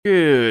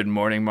Good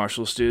morning,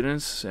 Marshall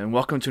students, and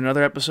welcome to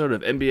another episode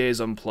of MBA's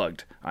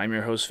Unplugged. I'm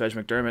your host, Fej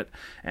McDermott,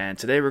 and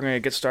today we're going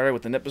to get started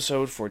with an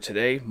episode for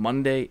today,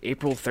 Monday,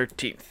 April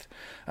 13th.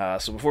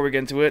 So before we get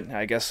into it,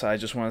 I guess I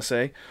just want to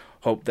say,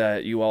 hope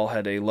that you all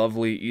had a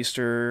lovely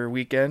Easter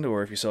weekend,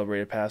 or if you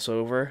celebrated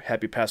Passover,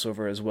 happy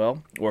Passover as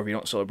well, or if you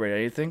don't celebrate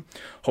anything,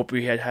 hope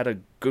we had a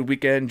good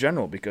weekend in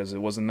general, because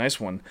it was a nice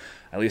one,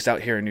 at least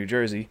out here in New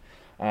Jersey.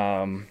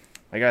 I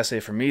gotta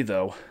say, for me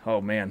though, oh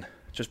man,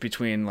 just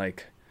between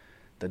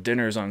the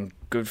dinners on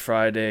Good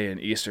Friday and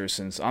Easter,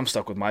 since I'm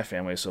stuck with my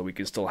family, so we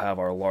can still have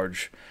our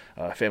large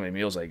family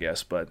meals, I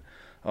guess. But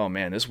oh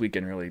man, this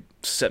weekend really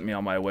set me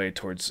on my way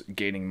towards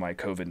gaining my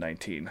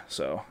COVID-19.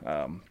 So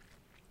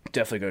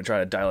definitely going to try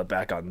to dial it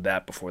back on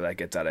that before that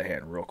gets out of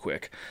hand real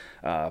quick.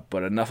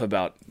 But enough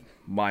about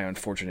my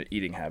unfortunate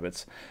eating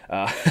habits.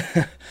 Uh,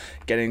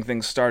 Getting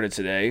things started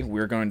today,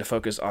 we're going to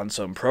focus on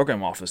some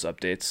program office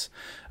updates.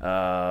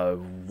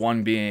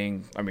 One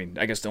being,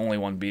 I guess the only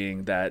one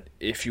being that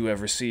if you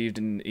have received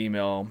an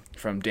email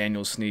from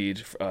Daniel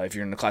Sneed, if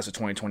you're in the class of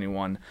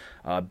 2021,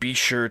 be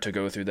sure to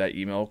go through that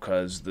email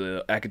because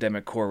the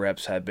academic core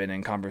reps have been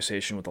in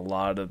conversation with a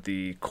lot of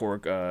the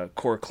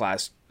core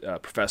class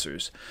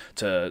professors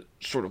to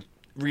sort of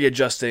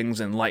readjust things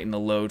and lighten the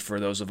load for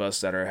those of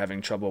us that are having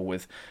trouble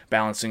with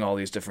balancing all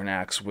these different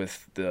acts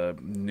with the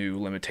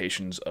new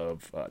limitations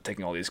of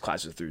taking all these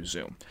classes through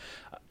Zoom.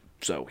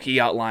 So he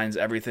outlines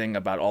everything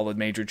about all the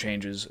major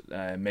changes.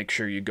 Make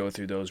sure you go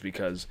through those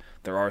because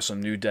there are some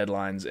new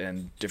deadlines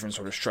and different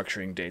sort of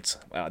structuring dates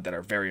that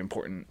are very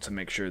important to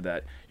make sure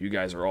that you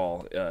guys are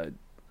all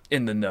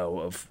in the know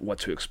of what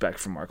to expect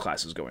from our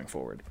classes going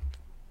forward.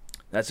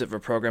 That's it for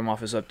program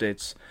office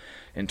updates.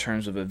 In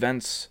terms of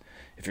events,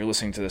 if you're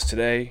listening to this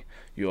today,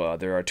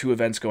 there are two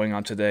events going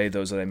on today,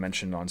 those that I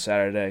mentioned on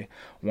Saturday.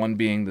 One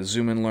being the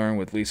Zoom and Learn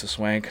with Lisa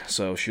Swank,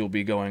 so she'll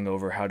be going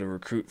over how to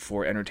recruit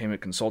for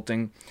entertainment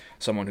consulting,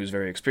 someone who's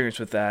very experienced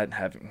with that,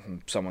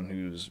 having someone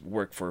who's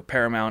worked for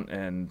Paramount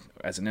and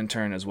as an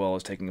intern, as well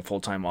as taking a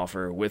full-time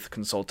offer with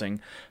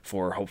consulting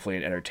for hopefully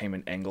an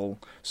entertainment angle,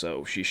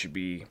 so she should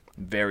be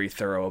very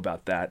thorough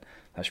about that.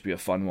 That should be a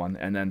fun one.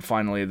 And then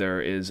finally, there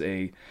is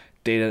a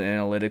data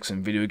analytics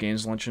and video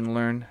games lunch and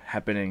learn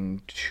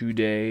happening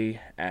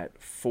today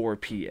at 4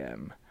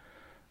 p.m.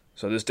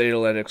 So this data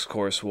analytics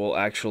course will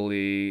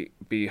actually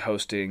be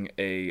hosting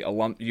a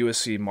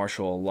USC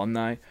Marshall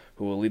alumni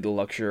who will lead the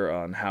lecture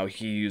on how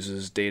he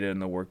uses data in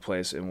the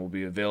workplace and will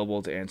be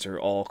available to answer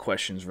all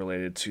questions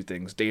related to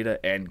things data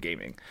and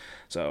gaming.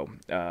 So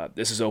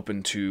this is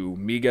open to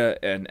MEGA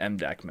and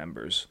MDAC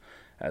members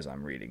as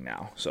I'm reading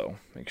now. So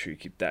make sure you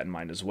keep that in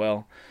mind as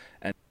well.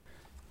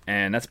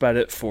 And that's about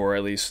it for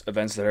at least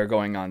events that are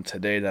going on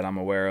today that I'm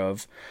aware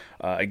of.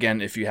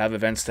 Again, if you have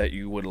events that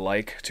you would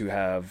like to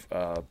have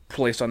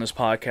placed on this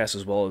podcast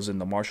as well as in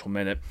the Marshall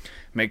Minute,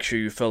 make sure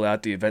you fill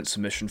out the event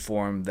submission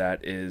form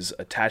that is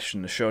attached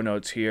in the show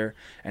notes here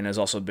and has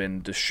also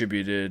been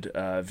distributed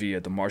via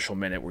the Marshall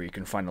Minute, where you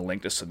can find a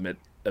link to submit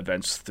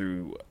events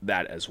through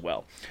that as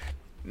well.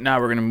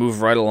 Now we're going to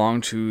move right along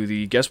to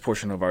the guest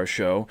portion of our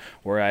show,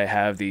 where I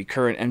have the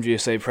current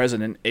MGSA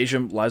president, Asia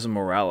Liza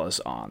Morales,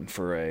 on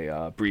for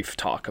a brief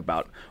talk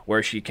about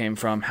where she came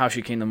from, how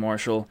she came to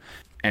Marshall,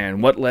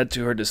 and what led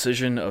to her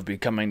decision of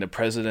becoming the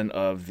president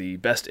of the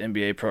best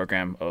MBA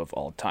program of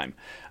all time.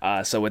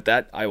 So with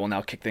that, I will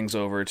now kick things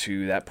over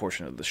to that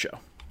portion of the show.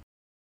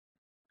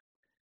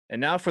 And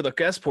now for the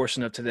guest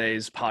portion of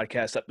today's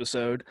podcast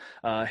episode,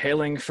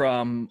 hailing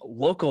from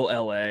local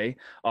LA,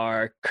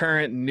 our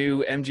current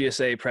new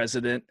MGSA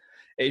president,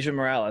 Asia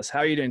Morales. How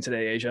are you doing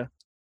today, Asia?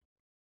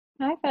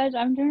 Hi, Fej.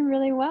 I'm doing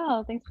really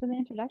well. Thanks for the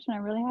introduction.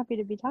 I'm really happy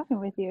to be talking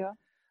with you.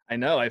 I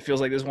know, it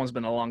feels like this one's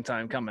been a long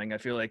time coming. I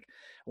feel like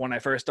when I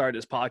first started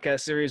this podcast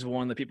series,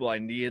 one of the people I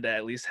needed to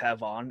at least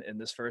have on in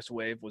this first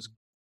wave was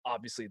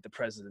obviously the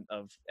president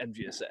of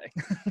MGSA.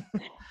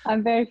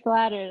 I'm very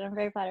flattered. I'm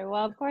very flattered.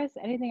 Well, of course,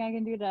 anything I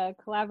can do to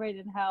collaborate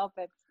and help.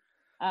 It's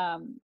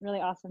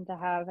really awesome to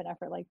have an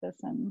effort like this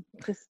and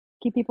just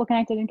keep people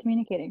connected and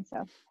communicating.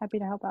 So happy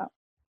to help out.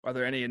 Are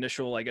there any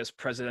initial, I guess,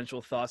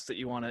 presidential thoughts that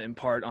you want to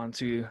impart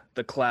onto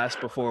the class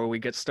before we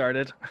get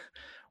started?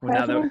 Well,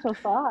 now that Presidential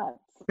thoughts.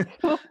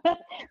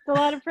 It's a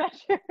lot of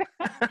pressure.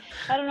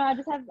 I don't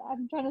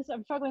know.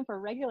 I'm struggling for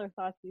regular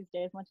thoughts these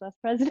days, much less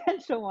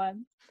presidential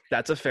ones.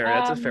 that's a fair.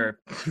 That's a Um, fair.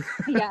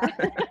 yeah.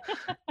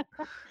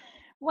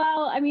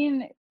 Well, I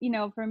mean,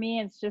 for me,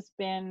 it's just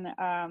been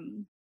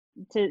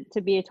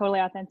to be totally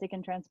authentic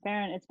and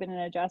transparent. It's been an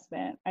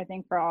adjustment, I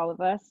think, for all of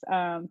us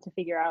to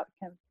figure out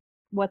kind of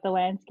what the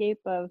landscape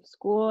of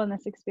school and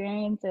this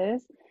experience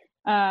is.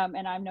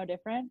 And I'm no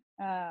different.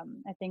 I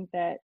think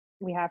that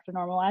we have to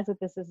normalize that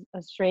this is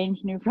a strange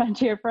new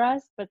frontier for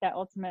us, but that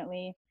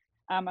ultimately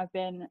I've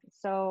been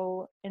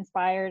so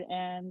inspired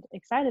and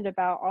excited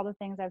about all the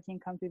things I've seen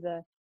come through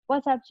the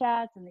WhatsApp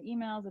chats and the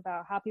emails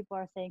about how people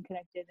are staying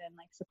connected and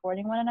like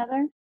supporting one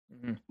another.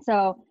 Mhm.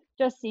 So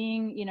just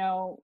seeing,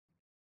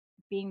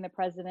 being the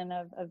president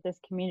of this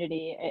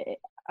community,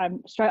 I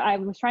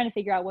was trying to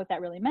figure out what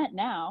that really meant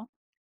now.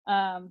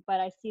 But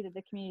I see that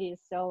the community is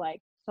still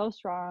like so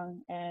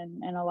strong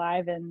and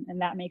alive, and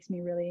that makes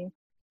me really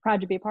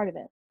proud to be a part of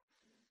it.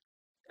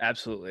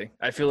 Absolutely.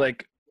 I feel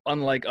like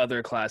unlike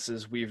other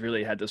classes, we've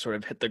really had to sort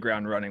of hit the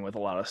ground running with a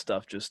lot of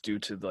stuff just due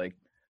to like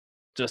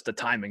just the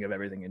timing of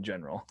everything in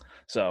general.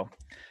 So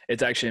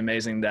it's actually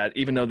amazing that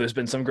even though there's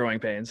been some growing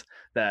pains,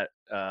 that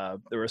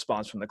the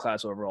response from the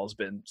class overall has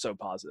been so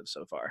positive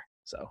so far.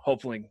 So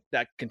hopefully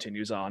that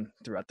continues on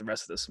throughout the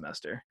rest of the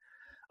semester.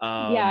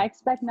 Yeah, I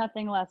expect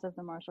nothing less of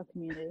the Marshall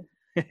community.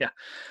 Yeah.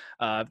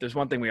 If there's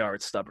one thing we are,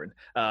 it's stubborn.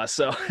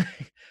 So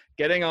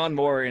getting on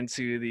more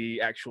into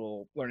the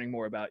actual learning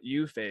more about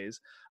you phase,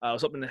 I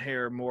was hoping to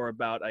hear more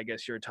about, I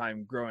guess, your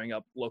time growing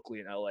up locally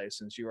in LA,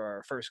 since you are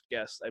our first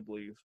guest, I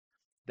believe,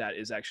 that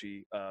is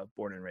actually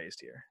born and raised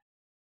here.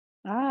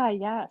 Ah,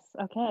 yes.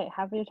 Okay,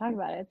 happy to talk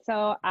about it.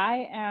 So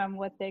I am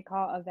what they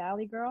call a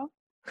valley girl.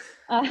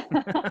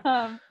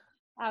 Um,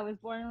 I was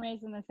born and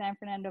raised in the San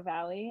Fernando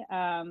Valley.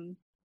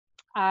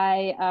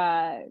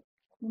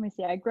 Let me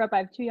see. I grew up. I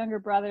have two younger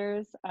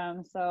brothers.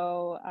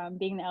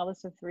 Being the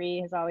eldest of three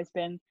has always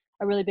been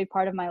a really big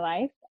part of my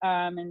life,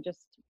 and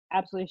just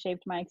absolutely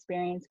shaped my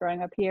experience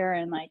growing up here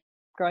and like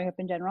growing up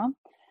in general.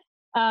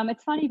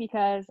 It's funny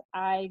because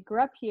I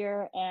grew up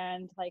here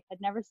and like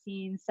had never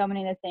seen so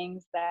many of the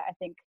things that I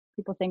think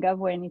people think of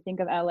when you think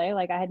of LA.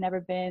 Like I had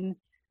never been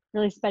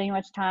really spending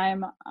much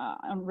time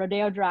on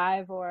Rodeo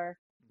Drive or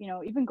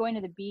even going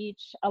to the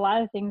beach. A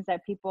lot of things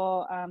that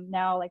people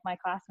now, like my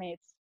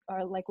classmates,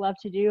 are like love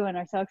to do and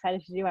are so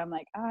excited to do. I'm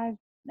like, oh, I've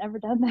never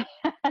done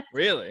that.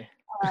 Really?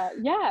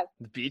 Yeah,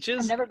 The beaches?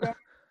 I've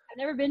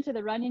never been to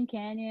the Runyon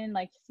Canyon,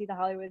 like to see the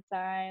Hollywood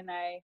sign.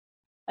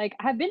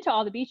 I've been to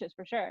all the beaches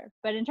for sure,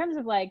 but in terms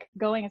of like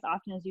going as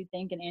often as you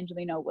think an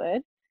Angelino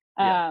would,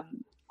 Yeah.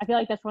 I feel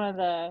like that's one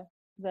of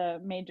the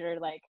major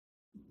like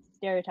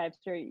stereotypes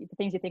or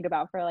things you think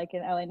about for like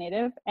an LA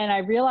native. And I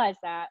realized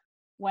that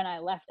when I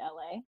left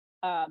LA.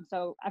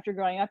 So after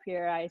growing up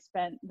here, I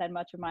spent then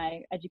much of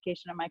my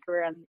education and my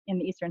career in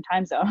the Eastern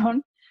time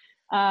zone.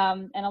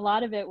 And a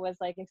lot of it was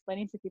like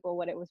explaining to people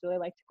what it was really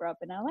like to grow up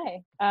in LA.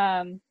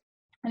 And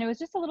it was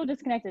just a little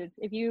disconnected.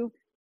 If you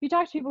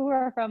talk to people who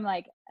are from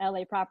like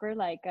LA proper,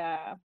 like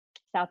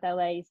South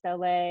LA, East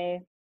LA,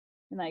 and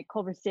like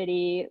Culver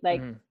City,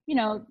 like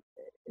Mhm.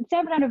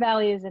 San Fernando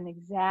Valley isn't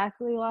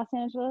exactly Los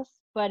Angeles.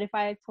 But if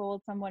I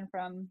told someone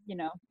from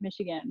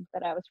Michigan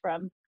that I was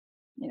from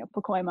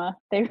Pacoima,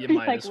 they would You be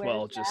might like, as "Where's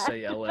well just that?"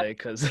 say LA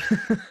because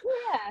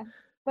Yeah,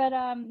 but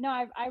no,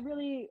 I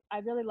really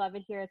love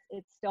it here.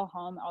 It's still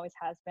home, always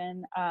has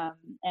been,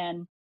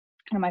 and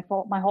my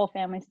whole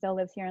family still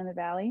lives here in the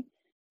valley,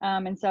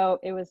 and so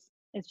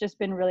it's just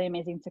been really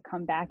amazing to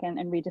come back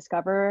and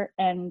rediscover,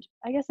 and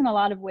I guess in a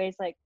lot of ways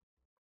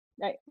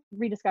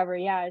rediscover,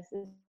 yeah, is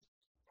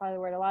probably the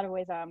word. A lot of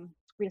ways,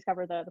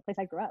 rediscover the place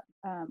I grew up,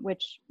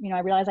 which I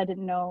realized I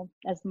didn't know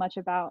as much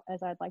about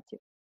as I'd like to.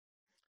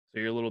 so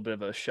you're a little bit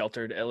of a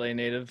sheltered LA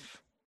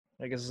native,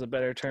 I guess is a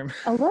better term.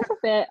 A little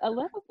bit.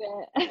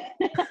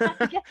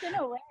 I guess in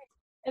a way,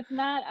 it's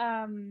not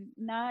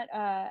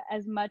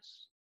as much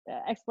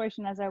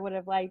exploration as I would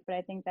have liked, but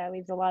I think that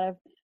leaves a lot of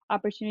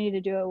opportunity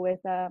to do it with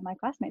my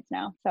classmates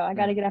now. So I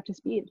got to Mhm. get up to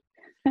speed.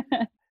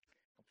 Of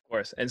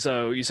course. And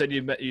so you said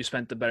you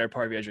spent the better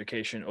part of your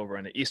education over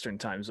in the Eastern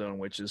time zone,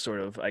 which is sort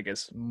of, I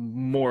guess,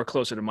 more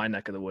closer to my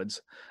neck of the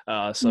woods.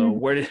 So Mhm.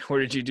 where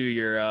did you do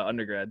your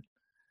undergrad?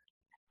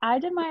 I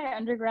did my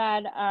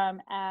undergrad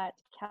at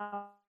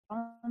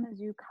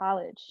Kalamazoo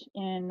College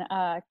in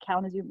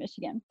Kalamazoo,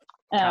 Michigan.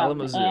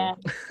 Kalamazoo.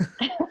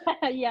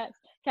 And yes,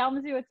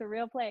 Kalamazoo, it's a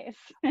real place.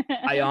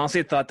 I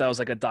honestly thought that was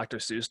like a Dr.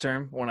 Seuss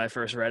term when I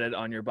first read it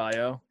on your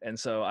bio, and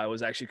so I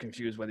was actually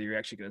confused whether you're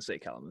actually going to say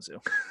Kalamazoo.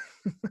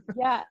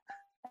 Yeah,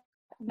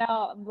 no,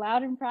 I'm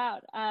loud and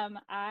proud.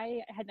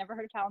 I had never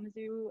heard of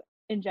Kalamazoo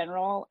in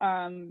general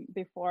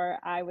before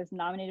I was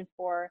nominated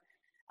for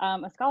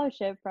a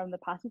scholarship from the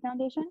Posse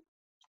Foundation.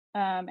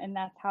 And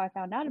that's how I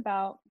found out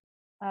about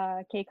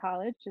K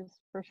College, is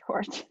for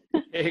short.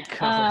 Hey,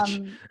 college.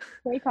 um,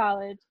 K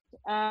College.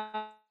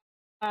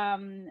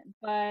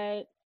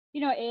 But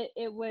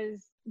it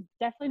was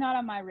definitely not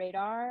on my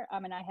radar.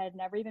 And I had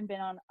never even been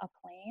on a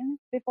plane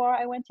before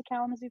I went to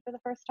Kalamazoo for the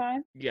first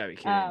time. You gotta be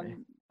kidding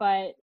me.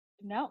 But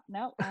no,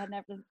 I had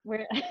never.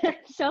 We're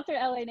sheltered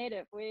LA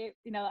native.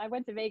 I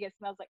went to Vegas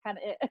and that was like kind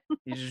of it.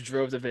 You just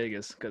drove to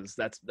Vegas because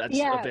that's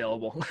Yeah,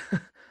 available.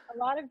 a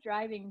lot of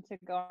driving to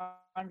go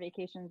on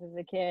vacations as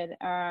a kid.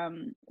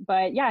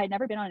 But yeah, I'd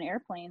never been on an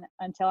airplane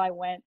until I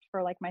went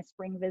for like my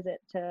spring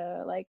visit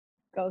to like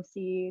go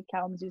see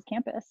Kalamazoo's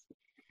campus,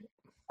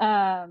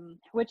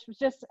 which was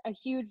just a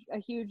huge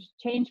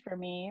change for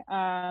me.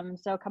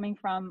 So coming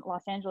from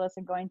Los Angeles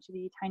and going to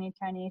the tiny,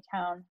 tiny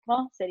town,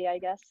 well, city, I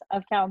guess,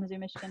 of Kalamazoo,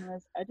 Michigan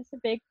was just a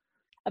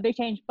big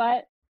change,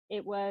 but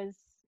it was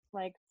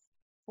like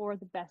for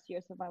the best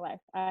years of my life.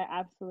 I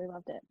absolutely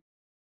loved it.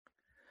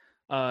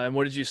 And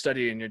what did you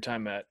study in your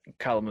time at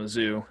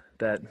Kalamazoo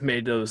that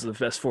made those the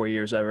best 4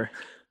 years ever?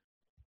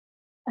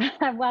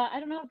 Well, I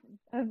don't know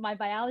if my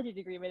biology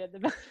degree made it the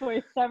best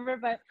voice ever,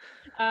 but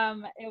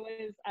it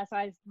was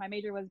my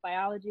major was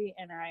biology,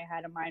 and I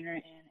had a minor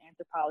in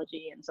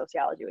anthropology and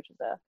sociology, which is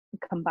a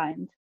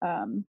combined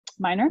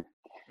minor.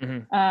 Hmm.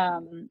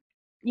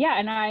 Yeah,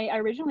 and I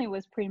originally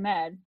was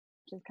pre-med,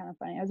 which is kind of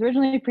funny. I was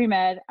originally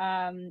pre-med,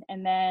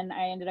 and then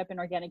I ended up in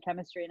organic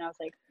chemistry, and I was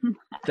like,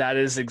 That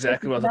is this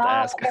exactly is what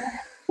I was not about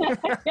to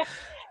ask. gonna.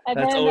 And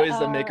That's then always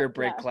the make or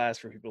break yeah, class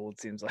for people, it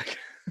seems like.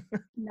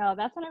 no,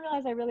 that's when I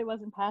realized I really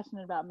wasn't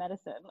passionate about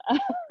medicine.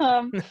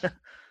 um,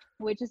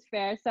 which is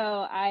fair.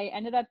 So I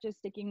ended up just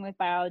sticking with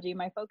biology.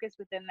 My focus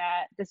within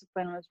that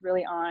discipline was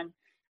really on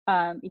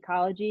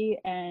ecology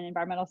and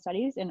environmental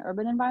studies in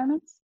urban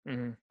environments.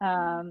 Hmm.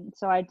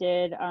 So I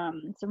did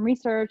some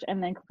research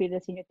and then completed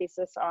a senior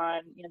thesis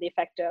on, the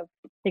effect of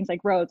things like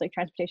roads, like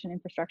transportation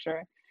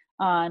infrastructure,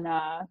 on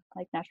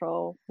like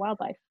natural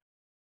wildlife.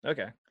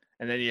 Okay.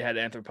 And then you had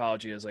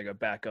anthropology as like a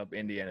backup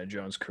Indiana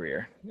Jones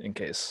career in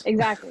case.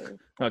 Exactly.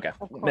 Okay.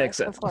 Of Makes course,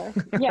 sense. of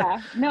course.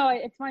 Yeah. No,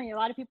 it's funny. A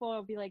lot of people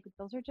will be like,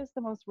 those are just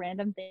the most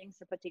random things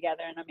to put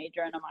together in a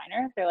major and a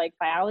minor. They're like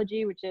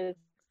biology, which is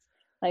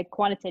like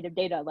quantitative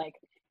data, like,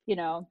 you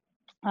know,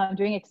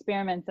 doing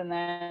experiments, and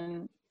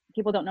then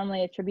people don't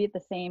normally attribute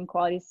the same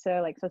qualities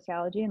to like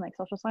sociology and like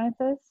social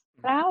sciences.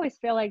 But I always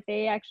feel like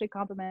they actually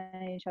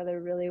complement each other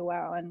really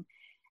well. And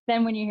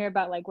then when you hear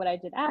about like what I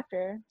did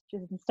after,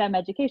 which is in STEM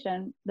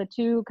education, the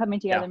two coming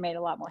Yeah. together made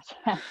a lot more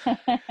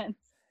sense.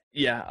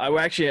 Yeah. I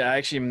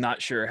actually am not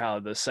sure how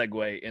the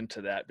segue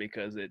into that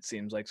because it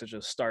seems like such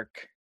a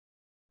stark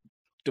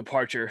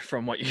departure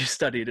from what you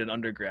studied in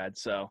undergrad.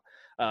 So,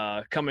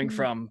 coming Mm.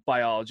 from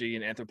biology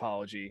and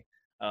anthropology,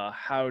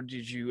 how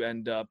did you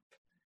end up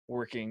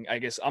working? I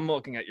guess I'm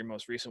looking at your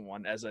most recent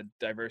one as a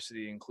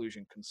diversity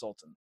inclusion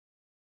consultant.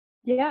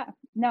 Yeah,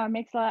 no, it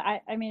makes a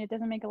lot. I mean, it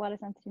doesn't make a lot of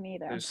sense to me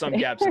either. I'm There's just some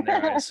kidding. gaps in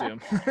there, I assume.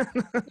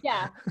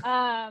 Yeah.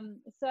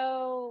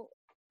 So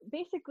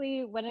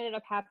basically, what ended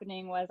up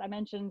happening was I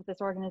mentioned this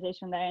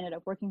organization that I ended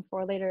up working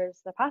for later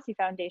is the Posse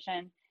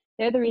Foundation.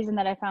 They're the reason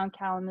that I found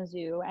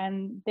Kalamazoo,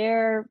 and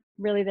their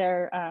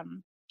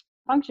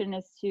function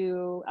is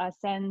to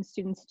send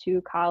students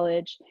to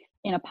college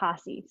in a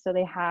posse. So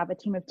they have a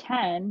team of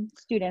 10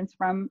 students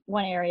from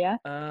one area,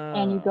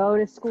 and you Oh, go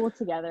to school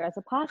together as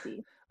a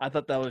posse. I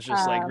thought that was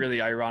just like Um,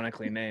 really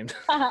ironically named.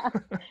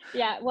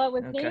 yeah, well, it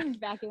was Okay. named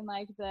back in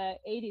like the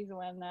 80s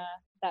when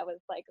that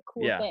was like a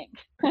cool Yeah. thing.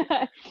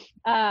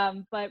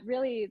 But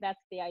really,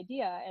 that's the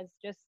idea, is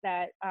just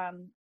that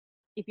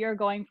if you're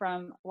going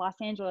from Los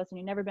Angeles and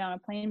you've never been on a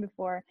plane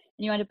before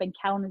and you end up in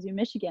Kalamazoo,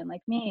 Michigan,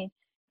 like me,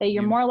 that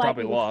you're You more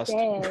probably likely to lost.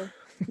 stay,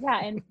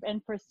 yeah,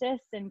 and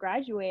persist and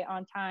graduate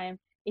on time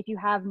if you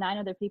have 9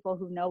 other people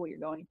who know what you're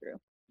going through.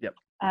 Yep.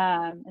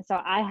 And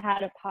so I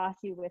had a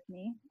posse with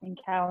me in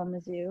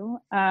Kalamazoo.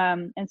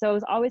 And so it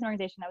was always an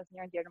organization that was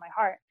near and dear to my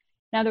heart.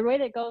 Now, the way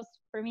that goes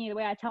for me, the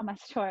way I tell my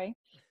story,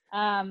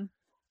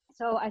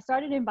 so I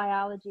started in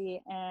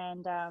biology,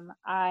 and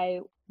I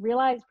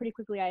realized pretty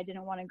quickly I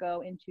didn't want to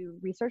go into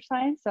research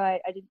science. So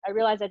I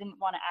realized I didn't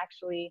want to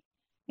actually,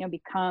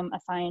 become a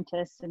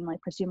scientist and like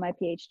pursue my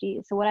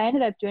PhD. So what I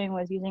ended up doing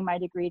was using my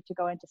degree to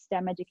go into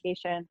STEM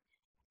education,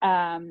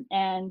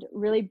 and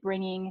really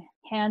bringing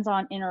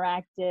hands-on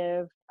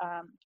interactive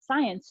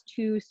science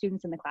to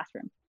students in the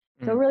classroom.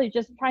 So Mm. really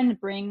just trying to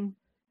bring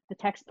the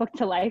textbook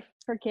to life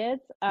for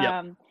kids.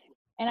 Yep.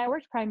 And I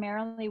worked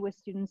primarily with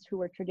students who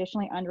were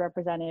traditionally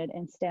underrepresented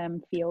in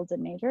STEM fields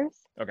and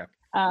majors. Okay.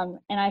 And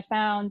I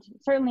found,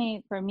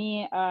 certainly for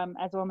me,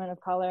 as a woman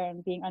of color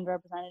and being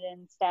underrepresented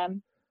in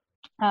STEM,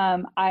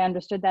 I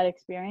understood that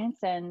experience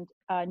and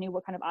knew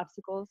what kind of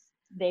obstacles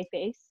they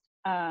faced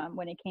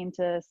when it came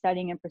to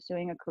studying and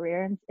pursuing a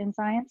career in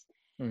science.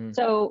 Mm-hmm.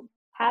 So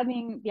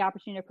having the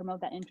opportunity to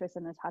promote that interest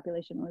in this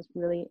population was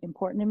really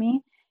important to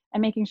me,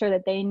 and making sure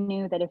that they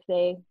knew that if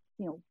they,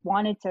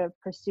 wanted to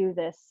pursue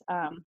this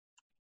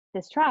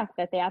track,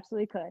 that they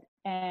absolutely could,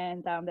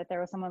 and that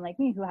there was someone like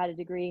me who had a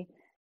degree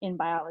in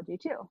biology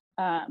too.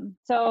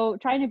 So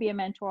trying to be a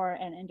mentor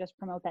and just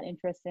promote that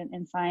interest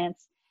in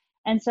science.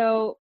 And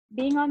so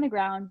being on the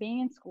ground,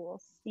 being in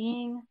schools,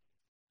 seeing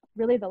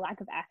really the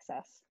lack of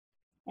access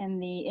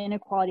and the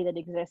inequality that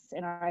exists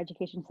in our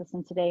education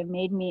system today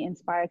made me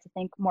inspired to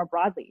think more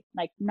broadly,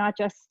 like not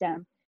just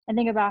STEM, and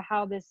think about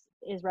how this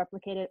is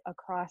replicated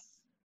across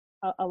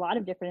a lot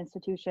of different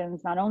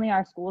institutions, not only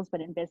our schools, but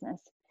in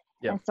business.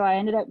 Yep. And so I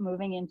ended up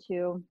moving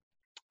into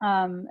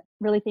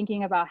really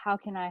thinking about how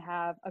can I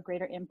have a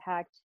greater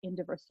impact in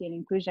diversity and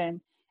inclusion.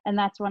 And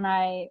that's when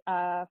I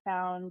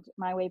found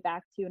my way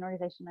back to an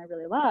organization I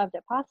really loved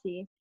at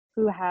Posse,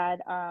 who had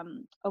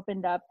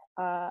opened up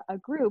a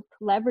group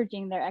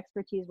leveraging their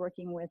expertise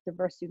working with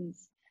diverse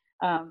students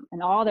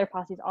and all their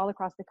posses all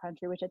across the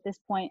country, which at this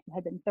point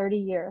had been 30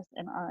 years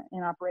in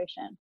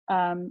operation,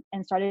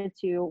 and started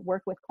to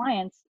work with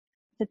clients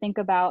to think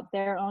about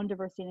their own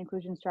diversity and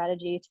inclusion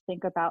strategy, to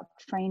think about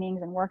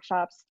trainings and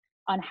workshops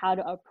on how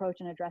to approach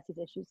and address these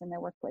issues in their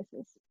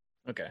workplaces.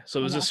 Okay.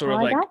 So was And this that's sort how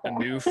of I like got a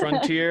new there.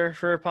 frontier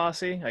for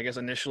Posse? I guess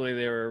initially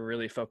they were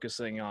really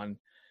focusing on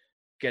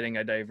getting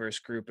a diverse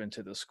group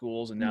into the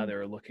schools, and now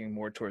they're looking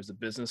more towards the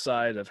business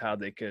side of how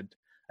they could,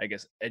 I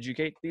guess,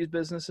 educate these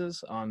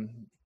businesses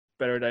on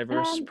better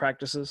diverse Um,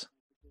 practices?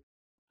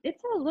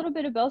 it's a little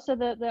bit of both. So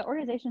the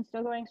organization's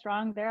still going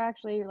strong. They're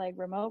actually like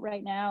remote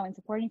right now and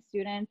supporting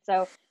students.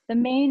 So the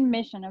main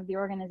mission of the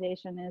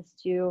organization is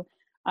to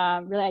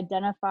really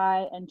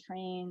identify and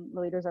train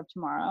the leaders of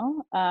tomorrow,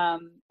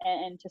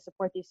 and to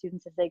support these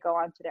students as they go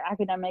on to their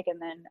academic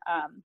and then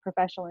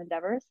professional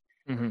endeavors.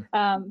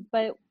 Mm-hmm.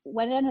 But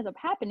what ends up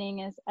happening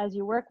is, as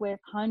you work with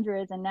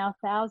hundreds and now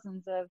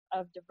thousands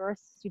of diverse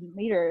student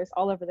leaders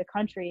all over the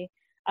country,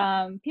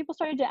 people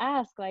started to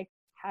ask, like,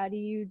 how do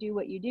you do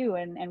what you do,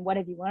 and what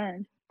have you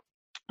learned?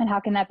 And how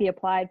can that be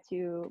applied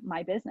to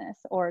my business,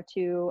 or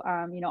to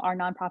our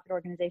nonprofit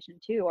organization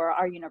too, or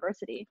our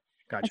university?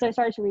 And so Gotcha. I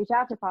started to reach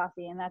out to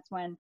Posse, and that's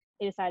when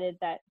they decided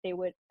that they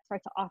would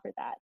start to offer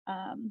that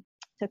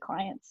to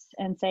clients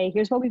and say,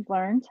 here's what we've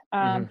learned.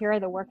 Mm-hmm. Here are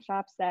the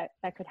workshops that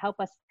could help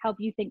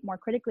you think more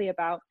critically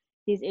about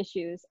these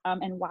issues,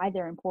 and why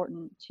they're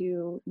important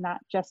to not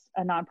just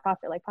a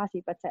nonprofit like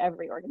Posse, but to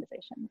every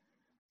organization.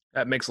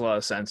 That makes a lot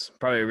of sense.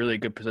 Probably a really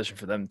good position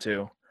for them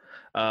too.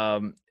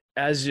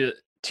 As you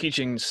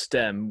teaching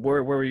STEM,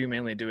 where were you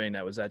mainly doing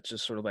that? Was that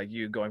just sort of like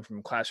you going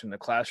from classroom to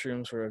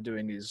classroom, sort of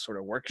doing these sort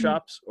of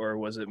workshops, or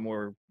was it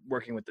more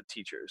working with the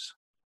teachers?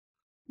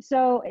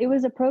 So it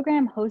was a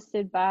program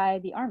hosted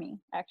by the Army,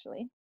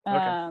 actually.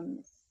 Okay.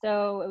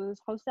 So it was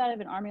hosted out of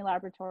an Army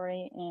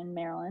laboratory in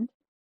Maryland.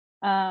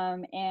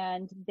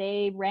 And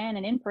they ran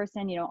an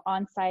in-person,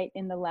 on-site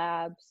in the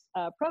labs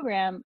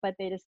program, but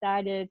they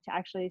decided to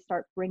actually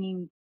start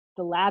bringing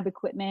the lab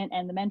equipment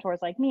and the mentors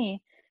like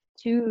me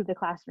to the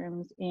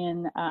classrooms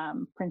in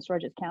Prince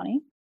George's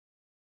County,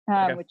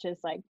 Okay. which is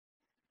like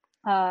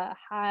a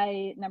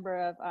high number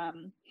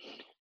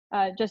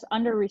of just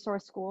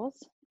under-resourced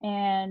schools.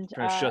 And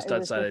It's just it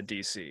was outside just,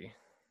 of DC,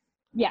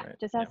 yeah, right?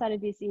 just Yeah. outside of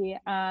DC.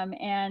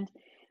 And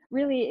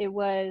really it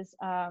was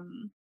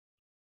an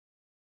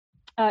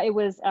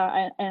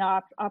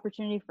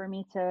opportunity for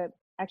me to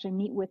actually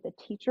meet with the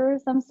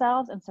teachers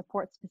themselves and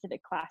support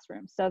specific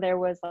classrooms. So there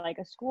was like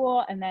a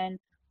school, and then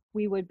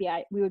we would be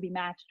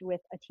matched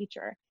with a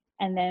teacher,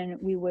 and then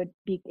we would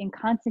be in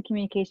constant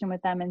communication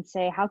with them and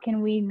say, how do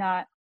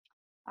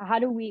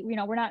we,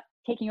 we're not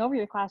taking over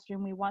your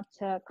classroom. We want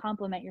to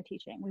complement your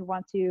teaching. We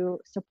want to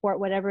support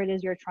whatever it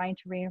is you're trying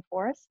to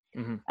reinforce.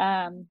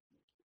 Mm-hmm.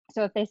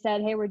 So if they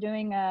said, hey, I'm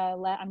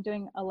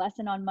doing a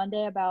lesson on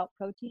Monday about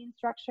protein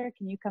structure,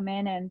 can you come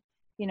in and,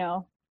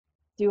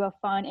 do a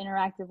fun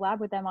interactive lab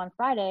with them on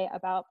Friday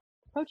about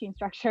protein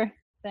structure?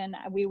 Then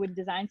we would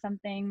design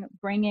something,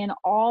 bring in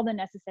all the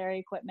necessary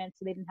equipment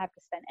so they didn't have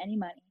to spend any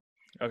money,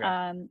 Okay.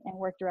 and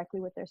work directly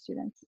with their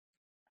students.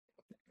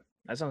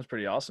 That sounds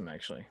pretty awesome,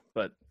 actually.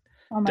 But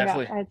Oh my gosh,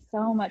 definitely, I had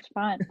so much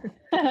fun.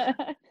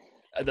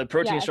 the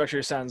protein Yes.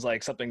 structure sounds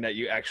like something that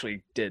you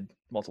actually did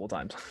multiple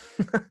times.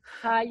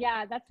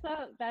 Yeah,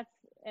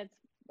 it's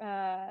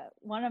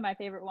one of my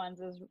favorite ones.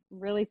 Is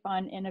really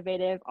fun,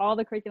 innovative. All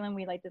the curriculum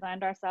we like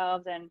designed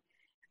ourselves, and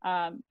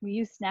we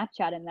used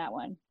Snapchat in that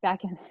one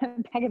back in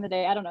back in the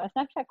day. I don't know, is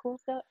Snapchat cool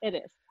still? It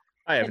is.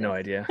 I have It no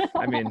is. idea.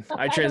 I mean,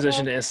 I I don't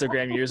transitioned know. to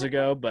Instagram years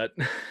ago, but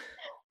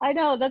I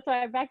know, that's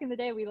why back in the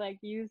day we like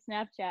used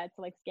Snapchat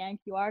to like scan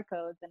QR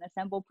codes and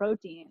assemble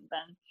proteins,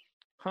 and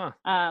huh.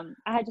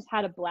 I had just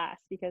had a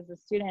blast because the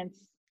students,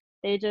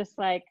 they just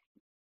like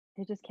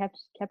they just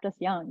kept us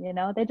young,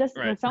 they just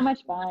were Right. so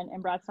much fun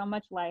and brought so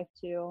much life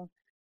to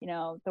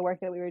the work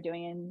that we were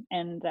doing.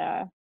 And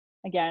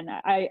again,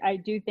 I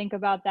do think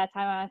about that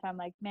time. I'm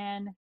like,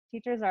 man,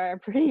 teachers are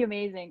pretty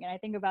amazing, and I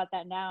think about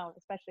that now,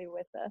 especially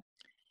with the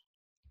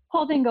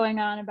whole thing going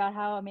on about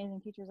how amazing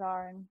teachers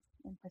are, and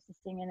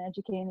persisting and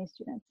educating these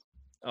students.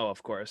 Oh,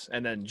 of course.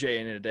 And then Jay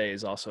in a Day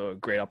is also a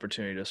great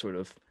opportunity to sort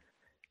of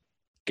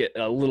get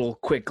a little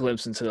quick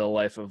glimpse into the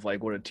life of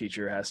like what a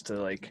teacher has to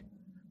like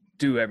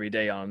do every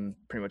day on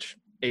pretty much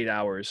 8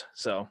 hours.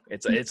 So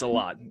it's a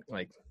lot.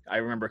 Like I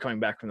remember coming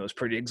back from those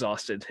pretty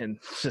exhausted and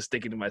just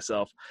thinking to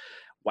myself,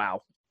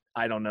 wow,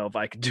 I don't know if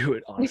I could do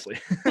it, honestly.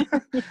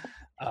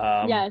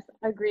 Yes,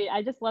 agreed.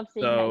 I just love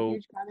seeing that So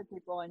huge crowd of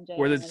people in were Jay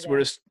in a the day.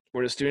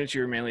 were the students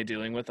you were mainly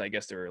dealing with? I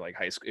guess they were like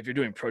high school. If you're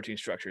doing protein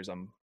structures,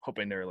 I'm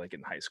hoping they're like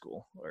in high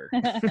school or.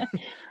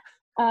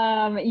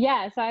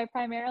 Yeah, so I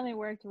primarily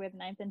worked with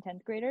ninth and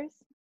 10th graders.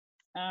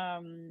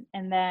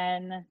 And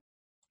then,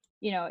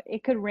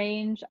 it could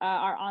range.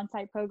 Our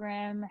on-site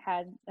program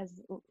had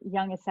as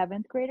young as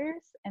seventh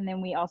graders, and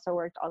then we also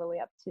worked all the way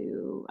up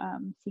to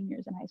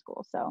seniors in high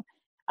school. So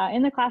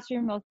in the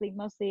classroom, mostly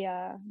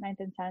ninth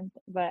and 10th,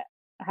 but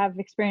I have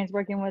experience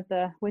working with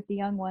the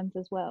young ones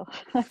as well.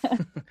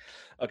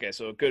 Okay,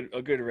 so a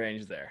good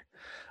range there.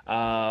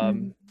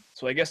 Mhm.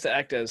 So I guess to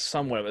act as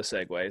somewhat of a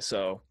segue,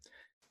 so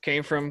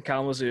came from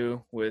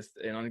Kalamazoo with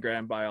an undergrad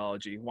in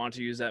biology, want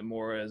to use that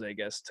more as, I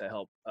guess, to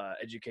help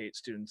educate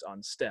students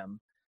on STEM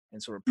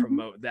and sort of Mhm.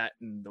 promote that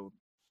in the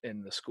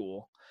in the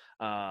school.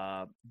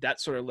 That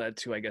sort of led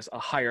to, I guess, a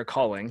higher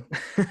calling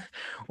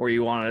where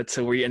you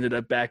ended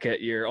up back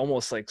at your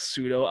almost like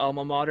pseudo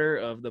alma mater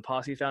of the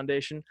Posse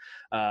Foundation.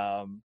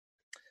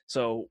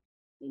 So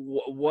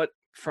what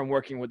from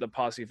working with the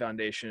Posse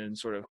Foundation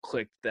sort of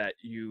clicked that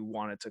you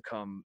wanted to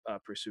come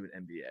pursue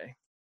an MBA?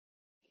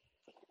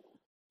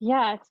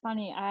 Yeah, it's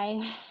funny.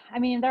 I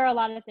mean, there are a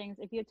lot of things.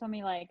 If you had told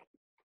me like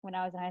when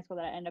I was in high school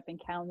that I end up in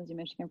Kalamazoo,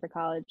 Michigan for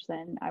college,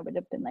 then I would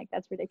have been like,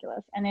 that's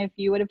ridiculous. And if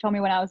you would have told me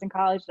when I was in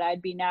college that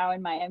I'd be now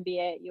in my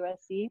MBA at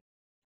USC,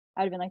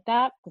 I'd have been like,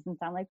 that doesn't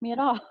sound like me at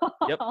all.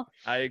 Yep,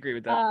 I agree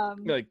with that.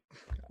 um, Like,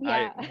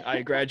 yeah.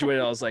 I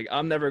graduated. I was like,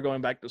 I'm never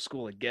going back to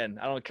school again.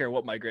 I don't care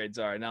what my grades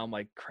are. Now I'm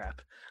like,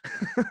 crap.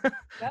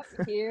 Yep,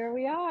 here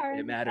we are.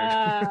 It mattered.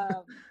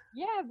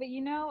 Yeah, but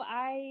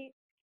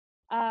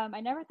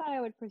I never thought I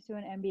would pursue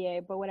an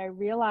MBA, but what I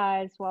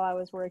realized while I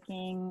was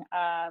working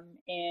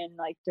in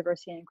like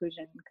diversity and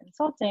inclusion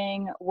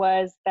consulting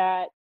was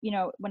that,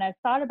 when I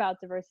thought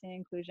about diversity and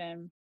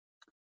inclusion,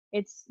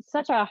 it's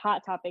such a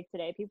hot topic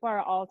today. People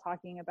are all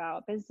talking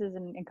about, businesses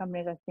and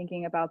companies are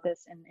thinking about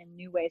this in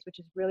new ways, which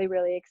is really,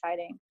 really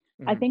exciting.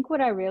 I Mhm. think what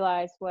I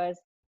realized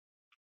was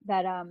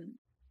that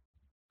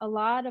a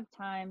lot of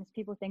times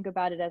people think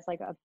about it as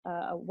like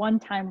a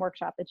one-time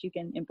workshop that you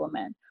can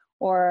implement,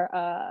 or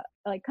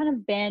like kind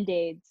of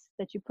band-aids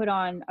that you put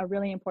on a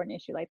really important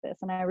issue like this.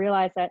 And I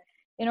realized that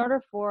in order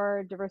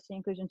for diversity and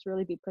inclusion to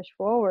really be pushed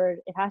forward,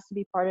 it has to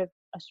be part of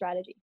a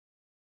strategy.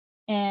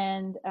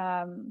 And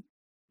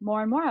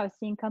more and more, I was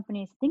seeing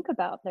companies think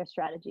about their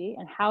strategy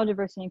and how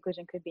diversity and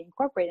inclusion could be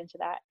incorporated into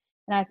that.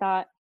 And I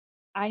thought,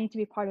 I need to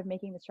be part of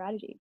making the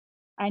strategy.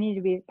 I need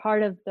to be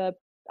part of the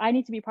I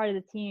need to be part of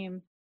the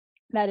team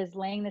that is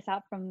laying this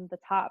out from the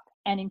top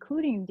and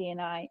including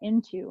D&I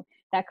into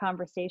that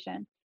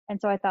conversation. And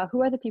so I thought,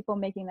 who are the people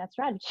making that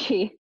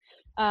strategy?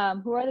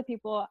 Who are the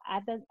people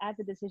at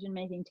the decision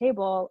making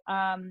table?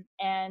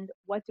 And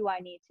what do I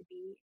need to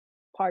be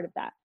part of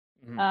that?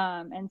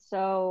 Mhm. And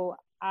so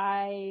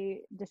I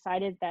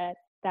decided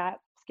that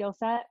skill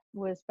set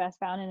was best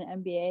found in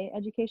an MBA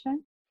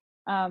education.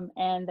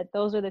 And that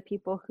those are the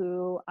people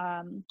who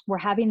were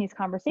having these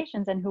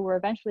conversations and who were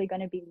eventually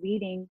going to be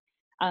leading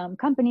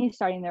companies,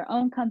 starting their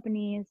own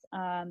companies,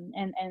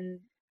 and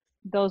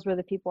those were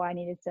the people I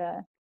needed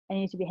to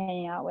be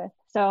hanging out with.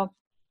 So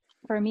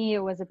for me, it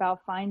was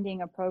about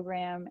finding a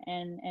program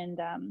and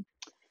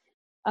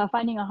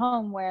finding a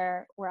home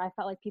where I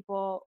felt like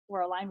people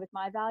were aligned with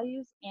my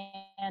values,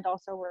 and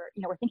also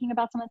were thinking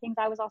about some of the things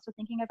I was also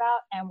thinking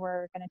about, and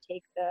we're going to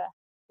take the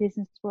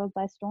business world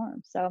by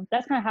storm. So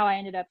that's kind of how I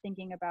ended up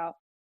thinking about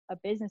a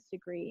business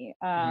degree.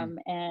 Mhm.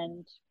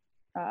 And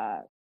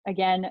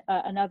again,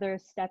 another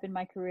step in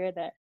my career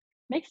that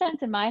makes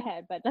sense in my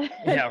head, but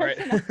Yeah, right.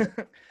 doesn't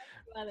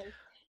always make sense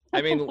I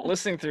to mean, others.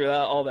 listening through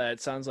all that, it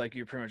sounds like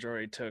you pretty much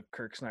already took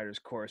Kirk Snyder's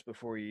course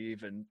before you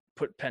even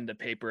put pen to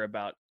paper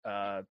about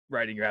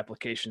writing your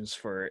applications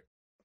for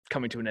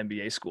coming to an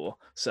MBA school.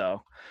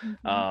 So, Mhm.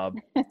 uh,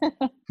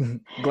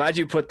 glad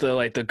you put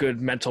the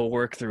good mental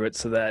work through it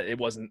so that it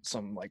wasn't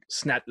some like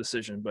snap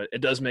decision. But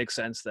it does make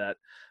sense that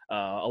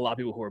a lot of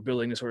people who are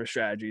building this sort of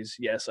strategies,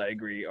 yes, I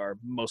agree, are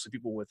mostly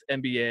people with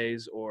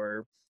MBAs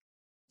or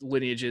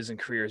lineages and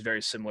careers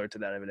very similar to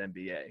that of an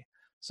MBA.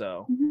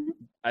 So Mhm.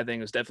 I think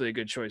it was definitely a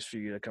good choice for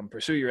you to come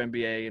pursue your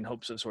MBA in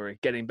hopes of sort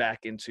of getting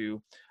back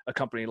into a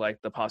company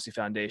like the Posse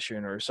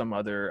Foundation or some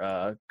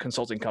other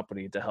consulting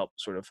company to help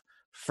sort of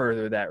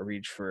further that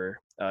reach for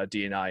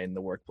D&I in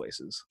the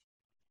workplaces.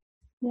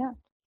 Yeah.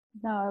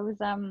 No, it was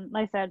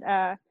like I said,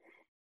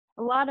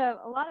 a lot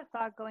of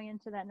thought going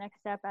into that next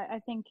step. I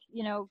think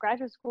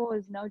graduate school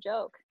is no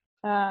joke.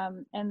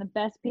 And the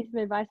best piece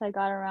of advice I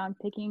got around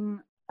picking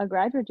a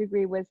graduate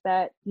degree was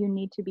that you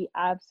need to be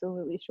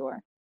absolutely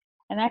sure.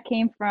 And that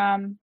came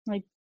from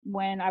like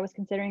when I was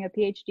considering a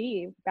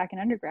PhD back in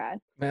undergrad.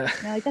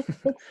 Like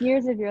that's 6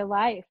 years of your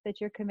life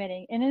that you're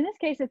committing, and in this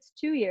case, it's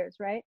 2 years,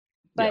 right?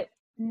 Yeah.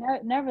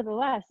 But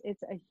nevertheless,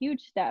 it's a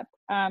huge step,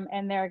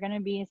 and there are going to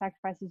be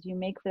sacrifices you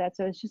make for that.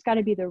 So it's just got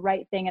to be the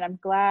right thing, and I'm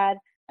glad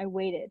I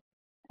waited.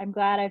 I'm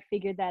glad I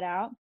figured that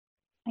out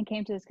and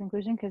came to this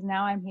conclusion, because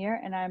now I'm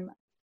here and I'm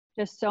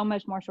just so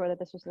much more sure that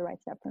this was the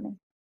right step for me.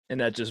 And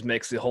that just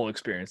makes the whole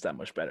experience that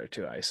much better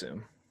too, I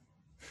assume.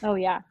 Oh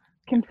yeah,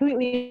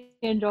 completely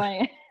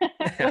enjoying it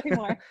Yeah. way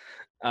more.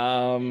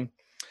 um,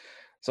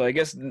 so I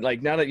guess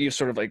like now that you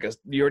sort of like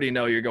you already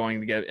know you're going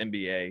to get an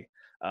MBA.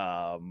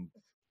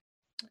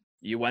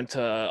 You went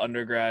to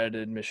undergrad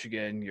in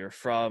Michigan. You're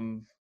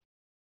from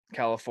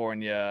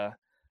California.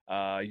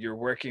 You're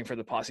working for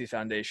the Posse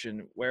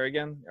Foundation. Where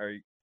again?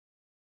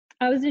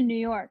 I was in New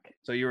York.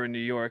 So you were in New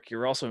York. You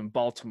were also in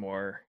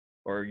Baltimore,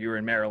 or you were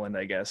in Maryland,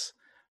 I guess,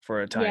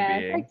 for a time Yeah,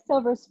 it's like being.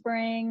 Silver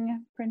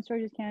Spring, Prince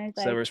George's County. It's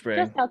like Silver just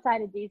Spring.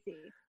 outside of DC.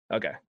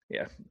 Okay,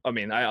 yeah. I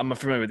mean, I'm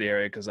familiar with the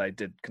area because I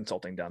did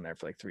consulting down there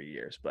for like 3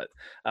 years. But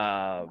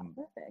Oh,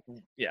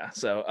 perfect. yeah.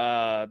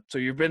 So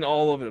you've been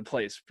all over the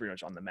place, pretty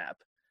much on the map.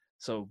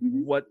 So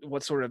Hmm.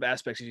 what sort of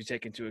aspects did you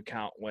take into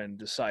account when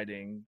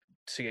deciding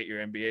to get your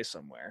MBA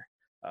somewhere?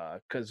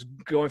 Because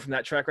going from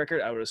that track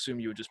record, I would assume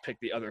you would just pick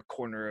the other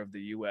corner of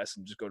the U.S.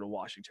 and just go to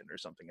Washington or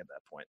something at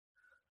that point.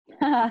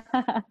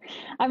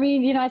 I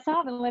mean, I still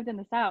haven't lived in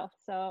the South,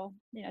 so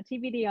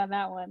TBD on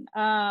that one.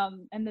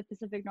 And the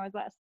Pacific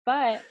Northwest,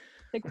 but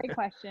it's a great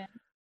question.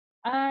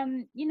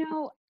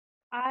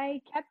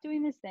 I kept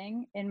doing this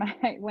thing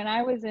when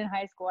I was in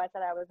high school. I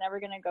said I was never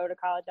going to go to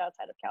college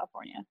outside of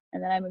California,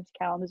 and then I moved to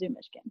Kalamazoo,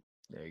 Michigan.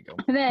 There you go.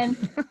 And then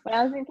when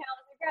I was in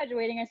Kalamazoo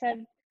graduating, I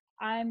said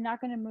I'm not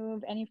going to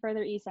move any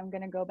further east. I'm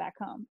going to go back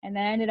home, and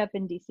then I ended up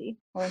in DC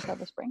or in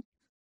Silver Spring.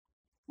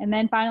 And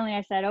then finally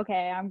I said,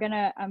 okay,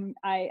 I'm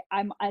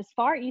as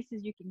far east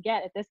as you can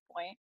get at this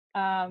point.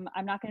 I'm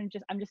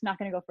just not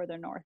going to go further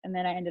north. And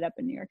then I ended up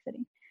in New York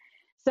City.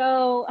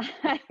 So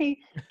I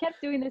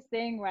kept doing this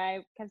thing where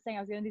I kept saying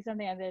I was going to do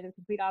something. I did the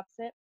complete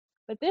opposite.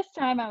 But this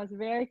time I was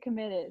very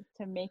committed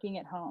to making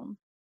it home.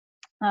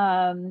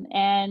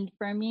 And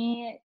for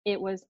me,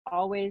 it was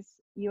always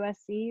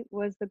USC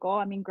was the goal.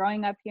 I mean,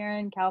 growing up here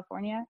in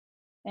California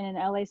and in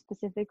LA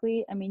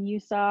specifically, I mean, you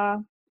saw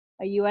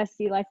a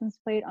USC license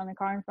plate on the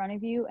car in front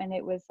of you, and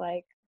it was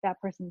like,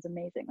 that person's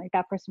amazing. Like,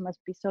 that person must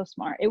be so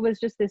smart. It was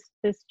just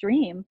this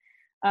dream,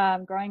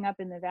 growing up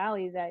in the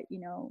Valley, that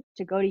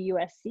to go to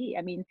USC.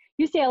 I mean,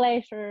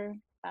 UCLA, sure.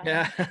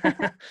 Yeah.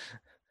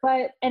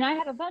 And I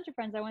had a bunch of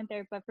friends that went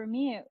there, but for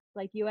me,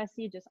 like,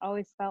 USC just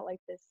always felt like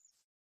this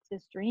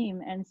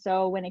dream. And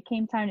so when it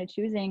came time to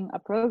choosing a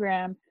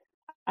program,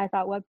 I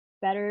thought, what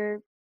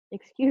better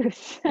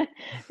excuse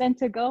than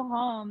to go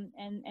home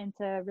and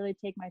to really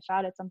take my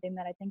shot at something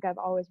that I think I've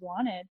always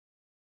wanted.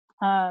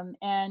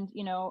 And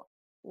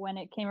when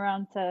it came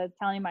around to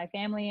telling my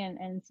family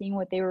and seeing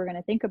what they were going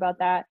to think about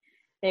that,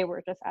 they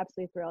were just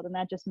absolutely thrilled, and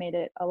that just made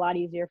it a lot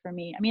easier for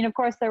me. I mean, of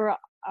course, there were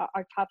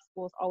our top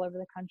schools all over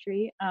the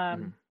country,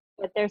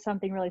 but there's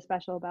something really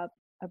special about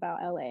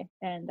LA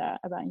and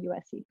about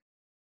USC.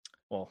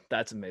 Well,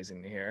 that's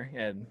amazing to hear,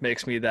 and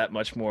makes me that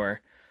much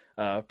more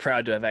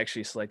proud to have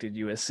actually selected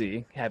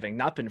USC, having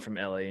not been from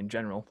LA in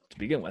general to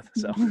begin with.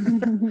 So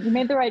you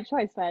made the right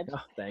choice, Fed.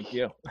 Oh, thank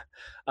you.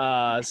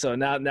 So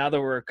now that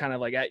we're kind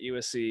of like at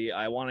USC,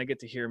 I want to get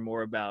to hear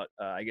more about,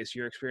 I guess,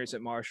 your experience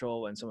at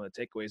Marshall and some of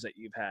the takeaways that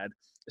you've had,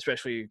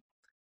 especially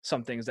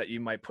some things that you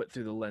might put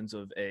through the lens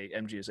of a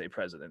MGSA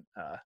president.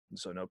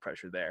 So no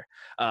pressure there.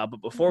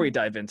 But before we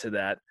dive into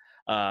that,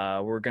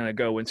 we're going to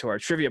go into our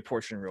trivia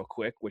portion real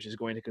quick, which is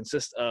going to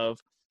consist of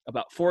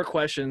about 4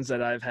 questions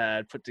that I've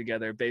had put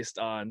together based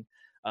on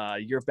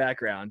your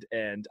background.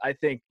 And I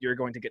think you're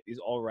going to get these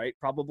all right,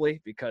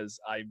 probably, because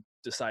I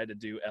decided to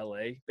do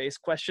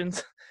LA-based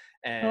questions.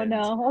 And oh,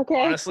 no.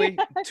 Okay. honestly,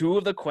 2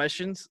 of the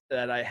questions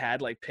that I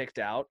had picked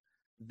out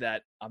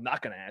that I'm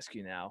not going to ask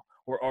you now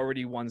were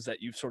already ones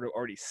that you've sort of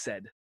already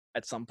said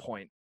at some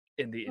point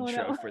in the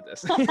intro for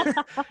this.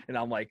 And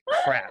I'm like,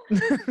 crap.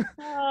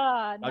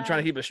 I'm trying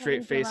to keep a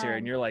straight face here,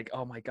 and you're like,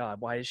 oh my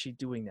God, why is she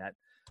doing that?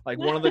 Like,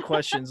 one of the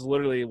questions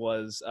literally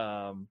was,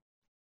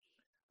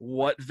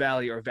 what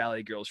valley are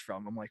Valley Girls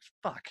from? I'm like,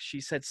 fuck,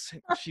 she said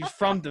she's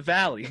from the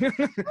Valley.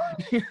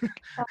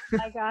 Oh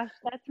my gosh,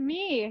 that's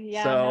me.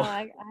 Yeah,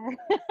 so,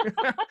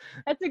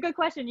 that's a good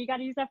question. You got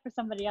to use that for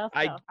somebody else.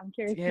 I'm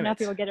curious to know if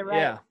people get it right.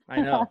 Yeah, I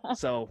know.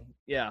 So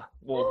yeah,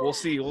 we'll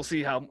see. We'll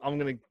see how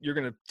you're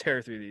gonna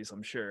tear through these,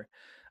 I'm sure.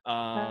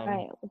 All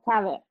right, let's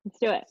have it. Let's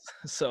do it.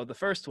 So the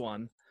first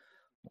one,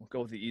 we'll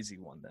go with the easy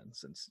one then,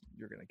 since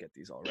you're gonna get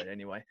these all right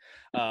anyway.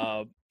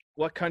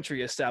 What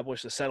country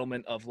established the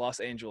settlement of Los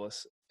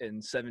Angeles in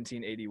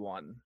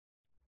 1781?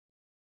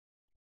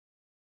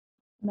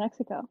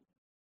 Mexico.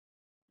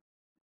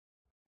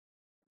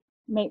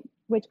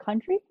 Which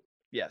country?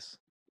 Yes.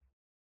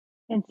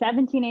 In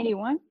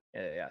 1781?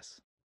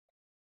 Yes.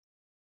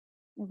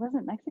 It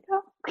wasn't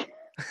Mexico?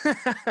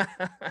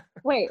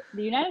 Wait,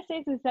 the United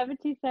States in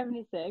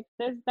 1776.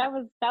 That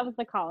was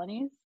the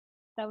colonies.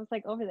 That was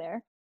like over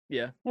there.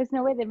 Yeah. There's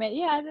no way they made.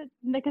 Yeah,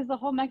 because the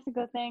whole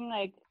Mexico thing,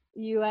 like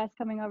U.S.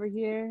 coming over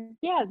here.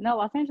 Yeah, no,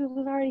 Los Angeles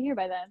was already here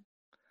by then.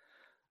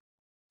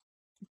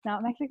 It's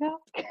not Mexico.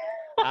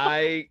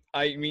 I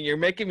mean, you're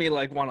making me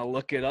want to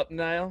look it up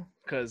now,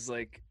 because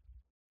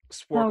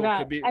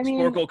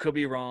Sporkle could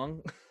be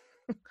wrong.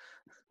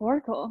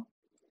 Sporkle.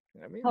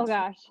 I mean, oh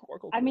gosh.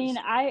 I mean,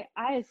 I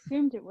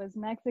assumed it was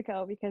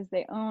Mexico because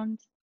they owned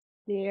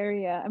the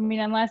area. I mean,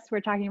 unless we're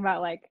talking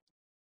about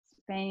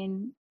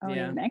Spain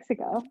owning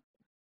Mexico.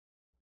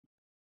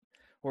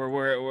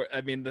 Or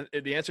I mean,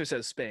 the answer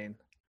says Spain.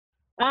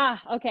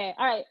 Ah, okay,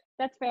 all right,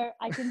 that's fair.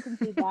 I can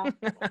concede that.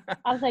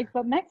 I was like,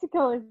 but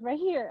Mexico is right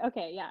here.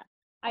 Okay, yeah,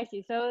 I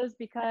see. So it was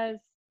because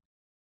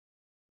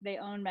they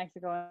owned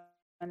Mexico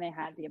and they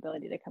had the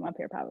ability to come up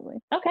here, probably.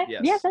 Okay,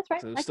 yes, that's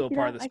right. So it was still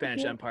part of the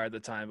Spanish Empire at the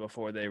time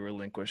before they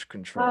relinquished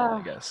control,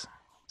 I guess.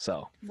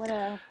 So what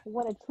a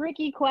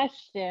tricky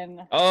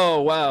question.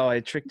 Oh wow,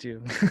 I tricked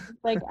you.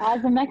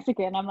 As a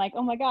Mexican, I'm like,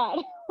 oh my God,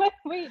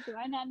 wait, do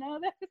I not know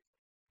this?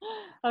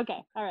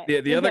 Okay, all right.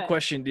 The You're other good.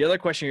 question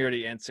you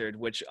already answered,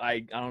 which I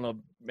don't know if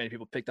many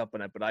people picked up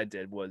on it, but I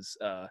did, was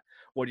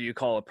what do you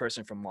call a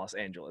person from Los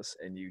Angeles?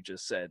 And you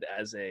just said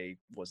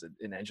was it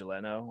an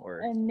Angeleno or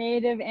A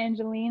native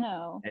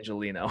Angelino.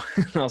 Angelino?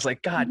 And I was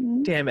like, God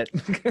Mhm. damn it.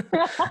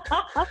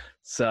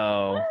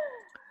 So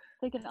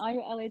Taking all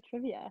your LA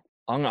trivia.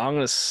 I'm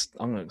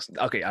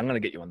gonna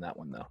get you on that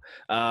one though.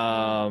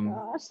 Oh my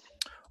gosh.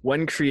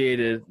 When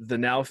created, the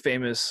now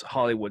famous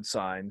Hollywood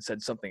sign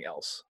said something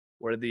else.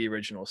 What did the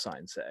original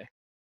sign say?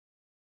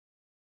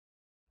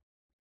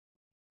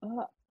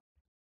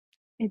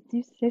 Did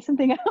you say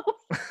something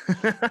else?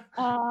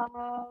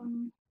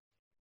 Um,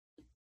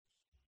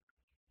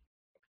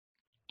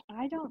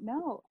 I don't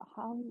know.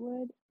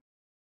 Hollywood.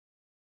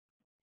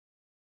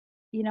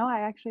 I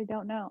actually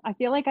don't know. I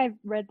feel like I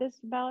read this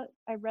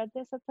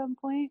at some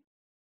point,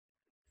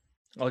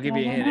 I'll but give I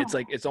you a don't hint.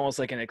 know. It's almost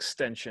like an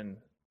extension.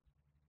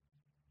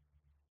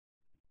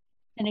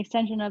 An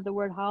extension of the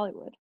word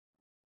Hollywood.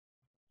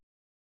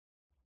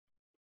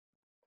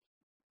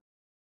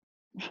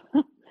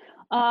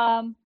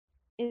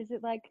 Is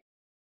it like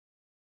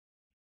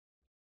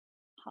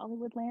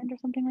Hollywoodland or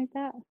something like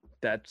that?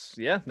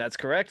 That's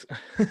correct.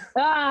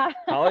 Ah!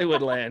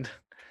 Hollywoodland.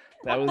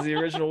 That was the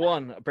original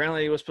one.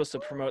 Apparently, it was supposed to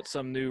promote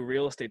some new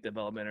real estate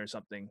development or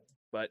something.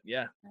 But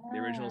yeah, the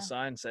original Ah,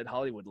 sign said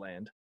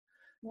Hollywoodland.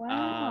 Um,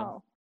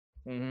 wow.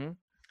 hmm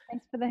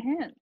Thanks for the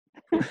hint.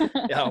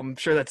 Yeah, I'm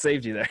sure that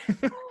saved you there.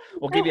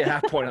 We'll give you a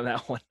half point on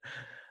that one.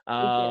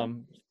 Thank you.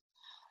 Um,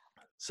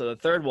 so the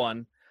third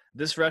one,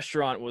 this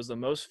restaurant was the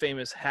most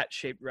famous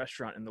hat-shaped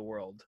restaurant in the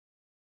world.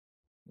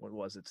 What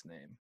was its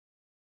name?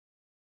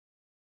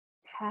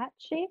 Hat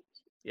shaped?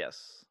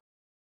 Yes.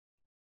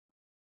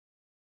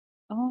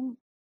 Um,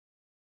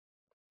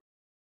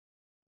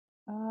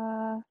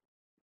 uh,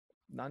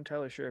 Not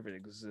entirely sure if it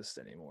exists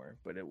anymore,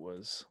 but it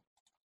was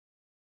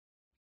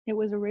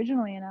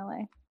originally in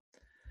LA.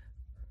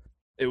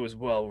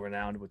 well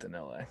renowned within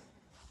LA.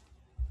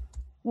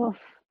 Oof.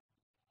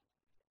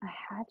 A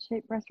hat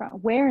shaped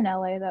restaurant. Where in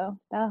LA though?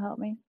 That'll help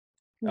me.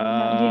 Do you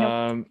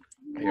know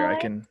in Here I LA?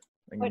 can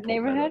What pull that up.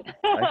 neighborhood?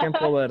 I can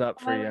pull that up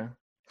Am for I you.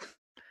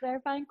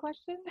 clarifying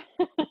question?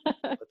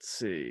 Let's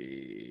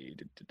see.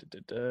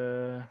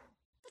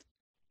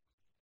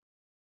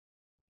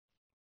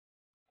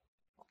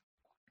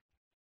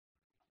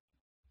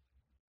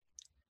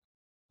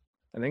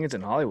 I think it's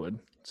in Hollywood.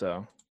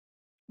 So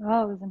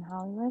Oh, it was in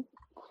Hollywood.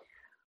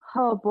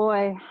 Oh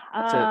boy.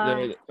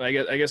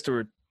 I guess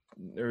there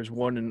was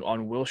one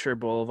on Wilshire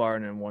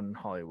Boulevard and one in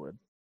Hollywood.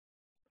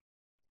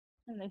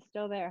 And they're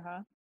still there,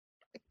 huh?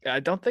 I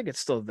don't think it's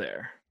still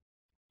there.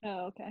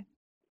 Oh, okay.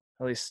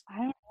 At least I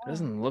don't it know.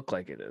 doesn't look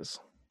like it is.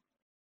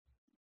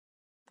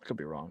 I could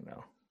be wrong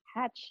though.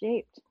 Hat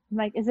shaped.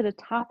 Like, is it a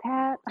top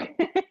hat?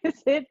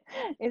 is it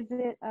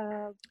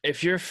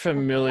If you're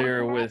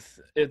familiar with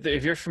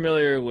if you're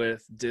familiar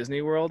with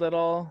Disney World at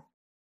all,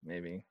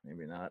 maybe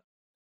not.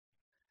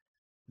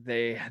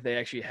 They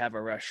actually have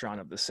a restaurant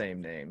of the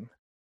same name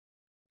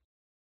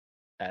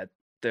at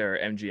their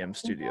MGM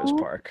Studios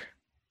park.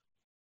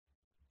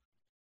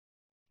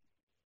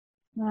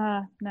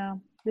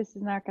 No, this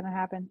is not gonna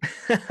happen.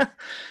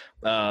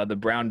 The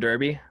Brown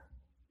Derby.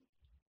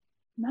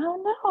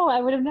 No,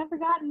 I would have never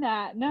gotten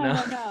that. No.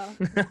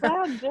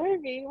 Brown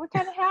Derby. What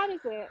kind of hat is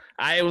it?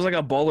 It was like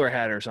a bowler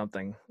hat or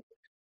something.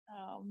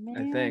 Oh I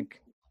man.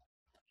 think.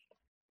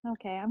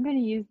 Okay, I'm gonna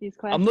use these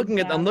questions. I'm looking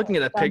at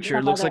that picture.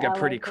 It looks like a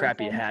pretty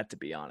crappy person. hat, to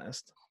be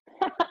honest.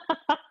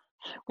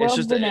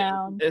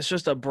 Renowned. It's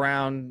just a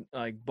brown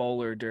like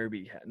bowler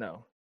derby hat.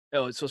 No,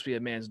 it's supposed to be a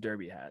man's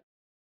derby hat.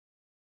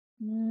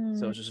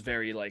 So it's just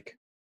very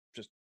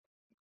just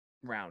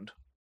round.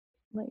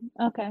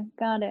 Okay,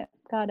 got it.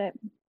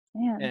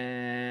 Man.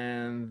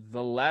 And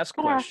the last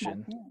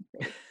question.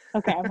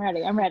 Okay,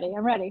 I'm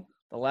ready.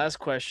 The last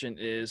question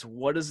is,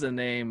 what is the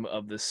name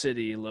of the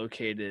city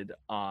located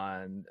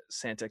on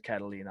Santa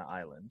Catalina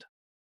Island?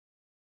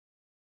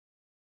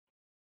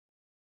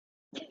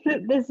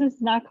 This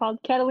is not called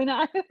Catalina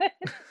Island.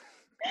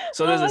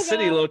 So there's a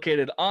city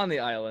located on the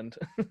island.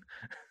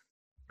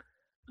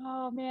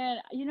 Oh man,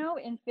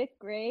 in 5th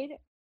grade,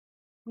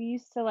 we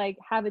used to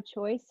have a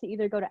choice to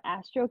either go to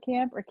Astro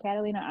Camp or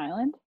Catalina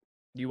Island.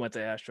 You went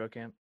to Astro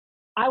Camp?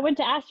 I went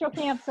to Astro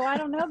Camp, so I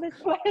don't know this.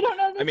 I don't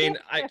know this. I mean,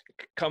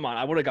 come on.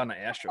 I would have gone to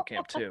Astro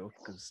Camp too,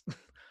 because.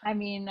 I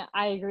mean,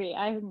 I agree.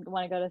 I didn't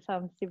want to go to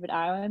some stupid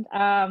island.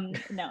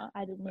 No,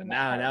 I didn't mean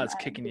that. Now it's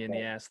kicking you in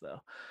the ass, though.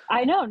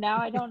 I know. Now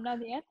I don't know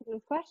the answer to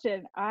this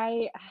question.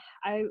 I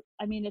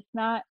mean, it's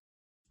not.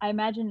 I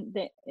imagine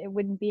that it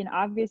wouldn't be an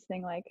obvious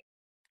thing like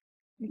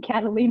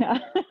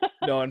Catalina.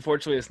 No,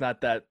 unfortunately, it's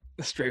not that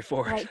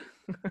straightforward.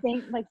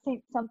 Like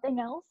something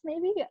else,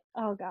 maybe.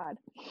 Oh God.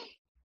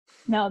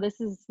 No, this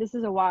is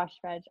a wash,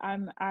 Reg.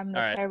 I'm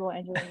the terrible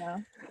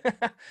Angelino.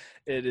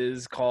 It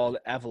is called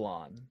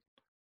Avalon.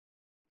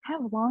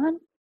 Avalon?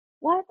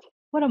 What?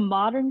 What a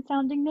modern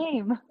sounding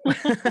name.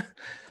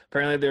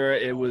 Apparently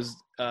it was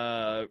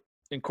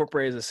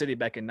incorporated as a city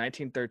back in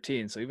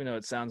 1913, so even though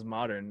it sounds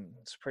modern,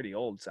 it's pretty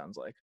old, sounds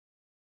like.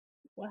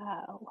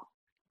 Wow.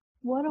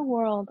 What a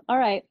world. All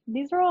right.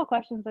 These are all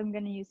questions I'm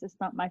going to use to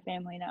stump my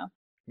family now.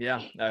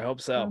 Yeah, I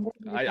hope So so. I'm going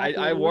to be happy I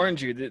with these.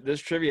 warned you. This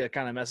trivia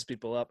kind of messes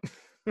people up.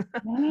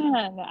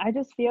 Man, I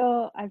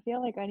feel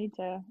like I need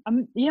to,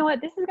 you know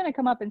what? This is going to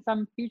come up in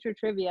some future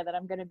trivia that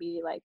I'm going to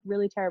be like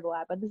really terrible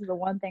at, but this is the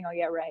one thing I'll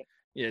get right.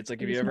 Yeah, it's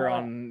like I just know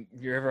it.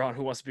 if you're ever on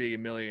Who Wants to Be a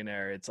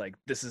Millionaire, it's like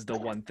this is the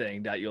one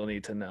thing that you'll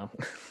need to know.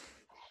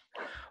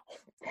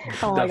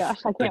 Oh my gosh,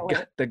 I can't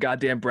wait. The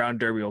goddamn Brown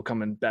Derby will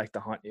coming back to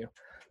haunt you.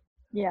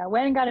 Yeah,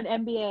 went and got an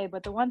MBA,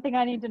 but the one thing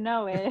I need to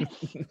know is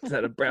Is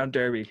that a Brown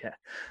Derby? Yeah.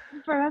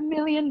 for $1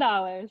 million.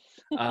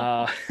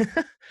 Uh,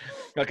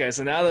 okay,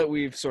 so now that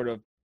we've sort of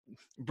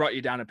brought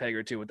you down a peg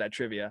or two with that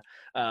trivia,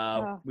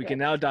 Oh, we can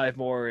good. now dive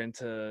more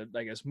into,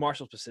 I guess,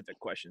 Marshall specific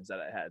questions that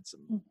I had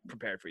some Mhm.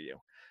 prepared for you.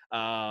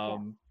 Yeah.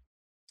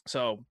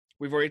 So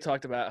we've already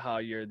talked about how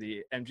you're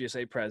the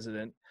MGSA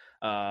president,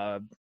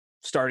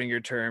 starting your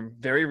term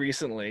very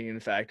recently, in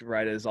fact,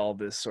 right as all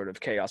this sort of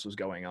chaos was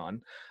going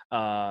on.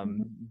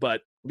 Mhm.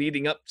 But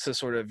leading up to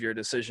sort of your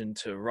decision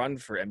to run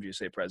for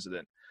MGSA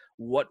president,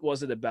 what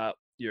was it about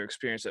your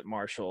experience at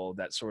Marshall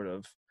that sort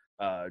of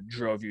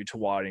drove you to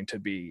wanting to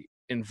be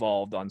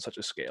involved on such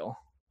a scale?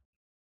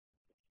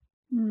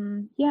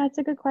 Yeah, it's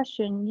a good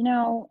question.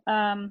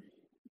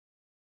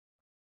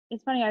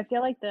 It's funny. I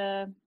feel like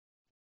when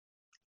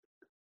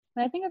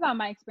I think about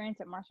my experience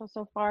at Marshall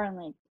so far and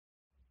like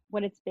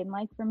what it's been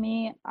like for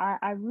me,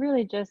 I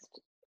really just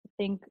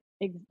think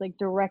like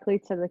directly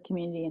to the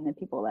community and the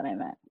people that I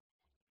met.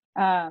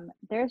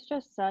 There's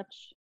just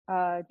such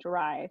a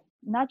drive,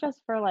 not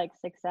just for like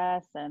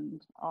success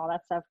and all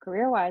that stuff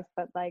career wise,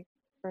 but like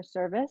for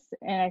service.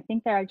 And I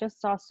think that I just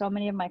saw so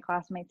many of my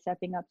classmates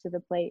stepping up to the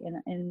plate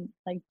in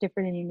like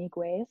different and unique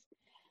ways.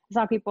 I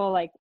saw people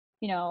like,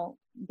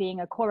 being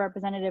a core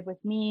representative with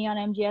me on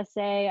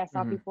MGSA. I saw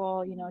Mm-hmm.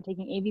 people,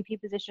 taking AVP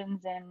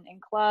positions in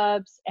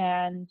clubs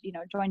and,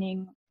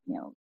 joining,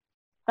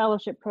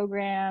 fellowship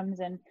programs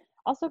and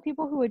also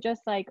people who would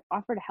just like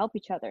offer to help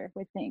each other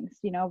with things,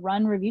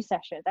 run review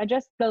sessions.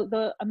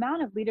 The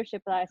amount of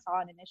leadership that I saw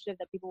and initiative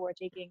that people were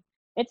taking,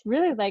 it's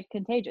really like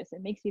contagious.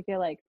 It makes you feel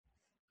like,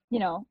 you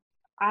know,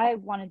 I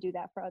want to do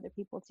that for other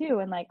people too.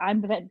 And like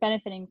I'm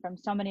benefiting from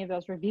so many of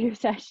those review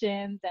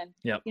sessions and,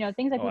 Yep.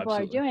 things that Oh, people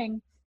are absolutely.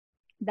 doing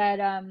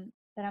that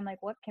I'm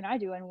like, what can I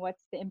do and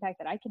what's the impact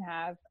that I can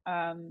have,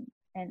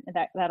 and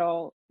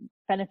that'll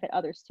benefit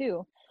others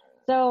too.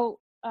 So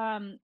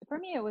for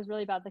me, it was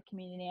really about the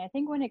community. I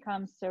think when it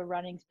comes to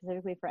running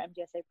specifically for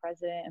MGSA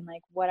president and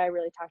like what I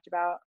really talked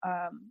about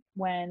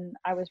when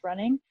I was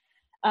running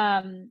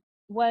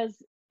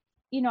was,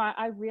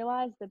 I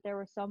realized that there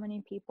were so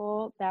many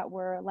people that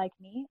were like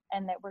me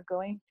and that were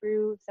going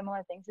through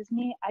similar things as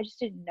me. I just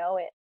didn't know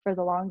it for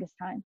the longest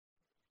time.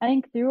 I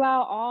think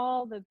throughout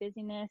all the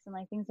busyness and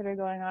like things that are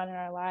going on in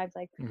our lives,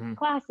 like Mm-hmm.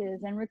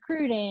 classes and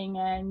recruiting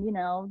and,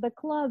 the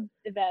club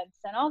events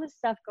and all this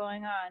stuff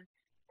going on,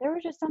 there were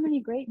just so many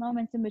great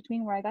moments in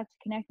between where I got to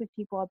connect with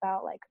people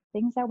about like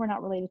things that were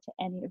not related to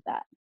any of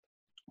that.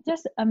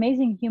 Just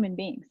amazing human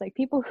beings, like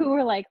people who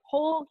were like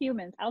whole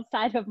humans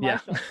outside of Yeah.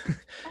 Marshall. I feel like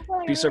I Be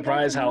really got to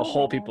surprised how know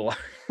whole them. people are.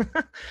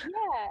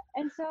 Yeah,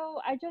 and so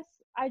I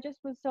just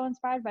was so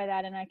inspired by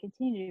that, and I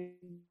continue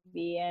to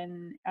be.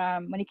 And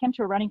when it came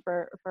to running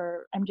for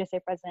MGSA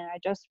president, I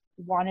just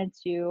wanted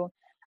to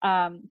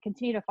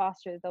continue to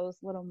foster those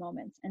little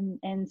moments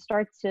and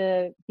start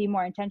to be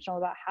more intentional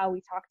about how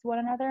we talk to one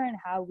another and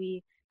how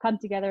we come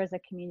together as a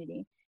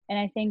community. And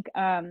I think,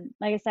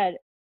 like I said,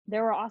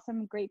 there were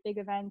awesome, great big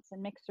events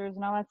and mixers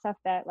and all that stuff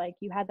that like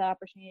you had the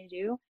opportunity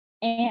to do,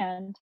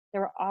 and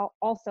there were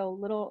also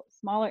little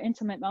smaller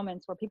intimate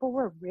moments where people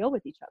were real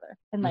with each other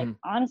and like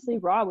Mm-hmm. honestly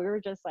raw. We were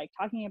just like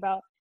talking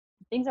about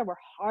things that were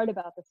hard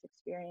about this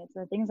experience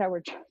and things that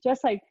were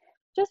just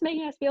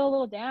making us feel a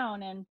little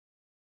down, and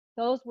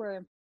those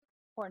were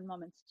important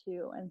moments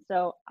too. And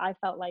so I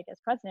felt like as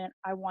president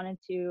I wanted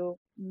to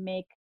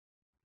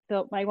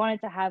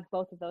have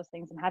both of those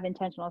things and have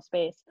intentional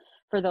space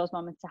for those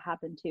moments to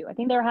happen too. I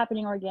think they were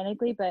happening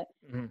organically, but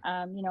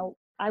Mm-hmm.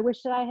 I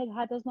wish that I had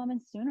had those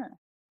moments sooner.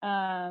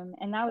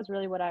 And that was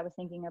really what I was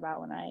thinking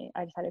about when I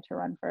decided to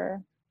run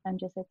for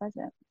MGSA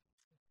president.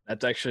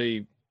 That's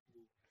actually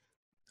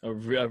a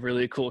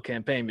really cool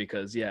campaign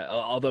because yeah,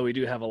 although we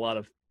do have a lot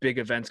of big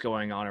events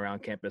going on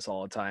around campus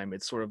all the time,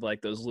 it's sort of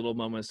like those little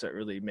moments that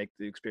really make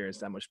the experience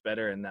that much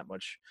better and that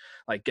much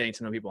like getting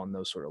to know people on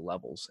those sort of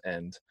levels.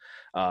 And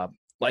uh,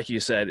 like you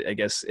said, I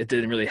guess it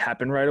didn't really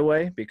happen right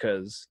away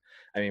because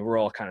I mean we're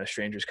all kind of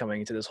strangers coming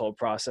into this whole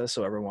process,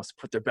 so everyone wants to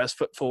put their best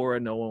foot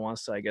forward. No one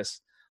wants to, I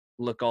guess,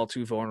 look all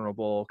too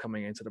vulnerable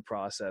coming into the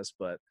process,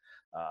 but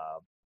uh,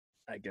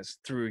 I guess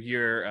through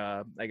your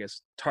I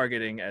guess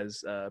targeting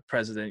as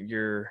president,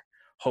 you're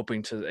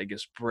hoping to, I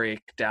guess, break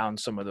down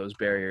some of those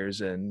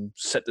barriers and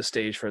set the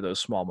stage for those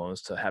small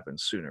moments to happen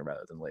sooner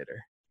rather than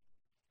later.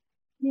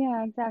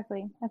 Yeah,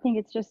 exactly. I think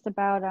it's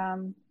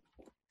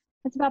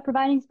about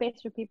providing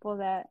space for people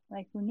that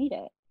like who need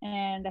it.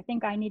 And I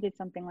think I needed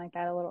something like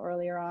that a little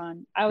earlier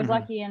on. I was Mm-hmm.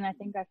 lucky and I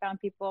think I found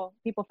people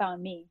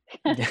found me.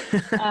 Yeah.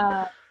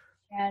 uh,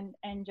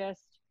 and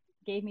just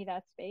gave me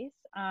that space.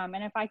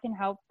 And if I can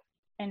help,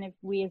 and if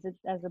we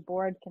as a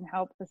board can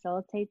help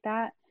facilitate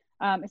that,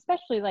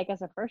 especially like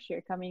as a first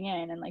year coming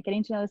in and like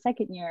getting to know the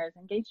second years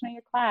and getting to know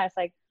your class,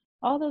 like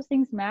all those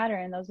things matter.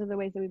 And those are the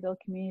ways that we build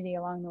community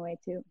along the way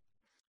too.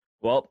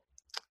 Well,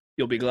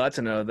 you'll be glad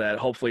to know that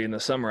hopefully in the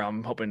summer,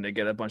 I'm hoping to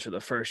get a bunch of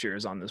the first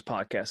years on this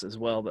podcast as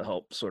well to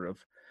help sort of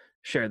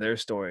share their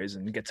stories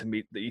and get to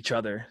meet each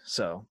other.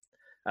 So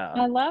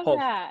I love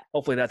that.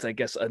 Hopefully that's, I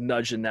guess, a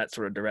nudge in that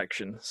sort of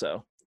direction.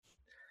 So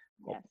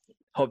Yes.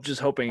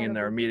 hoping in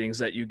our 100%. meetings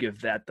that you give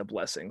that the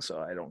blessing so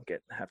I don't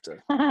have to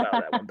file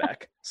that one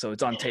back. So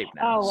it's on tape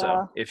now. Oh, well,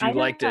 so if you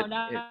liked it,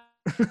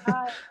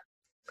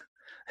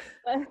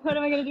 what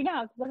am I going to do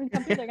now? Because every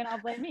time they're going to all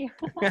blame me.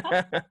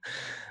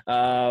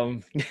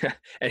 Yeah.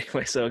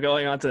 Anyway, so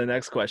going on to the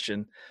next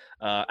question,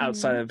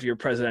 outside of your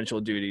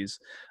presidential duties,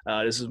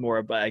 this is more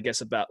about, I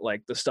guess, about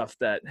like the stuff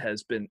that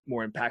has been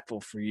more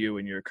impactful for you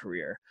in your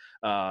career.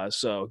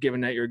 So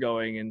given that you're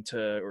going into,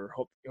 or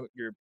hope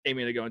you're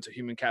aiming to go into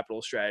human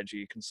capital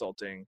strategy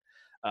consulting,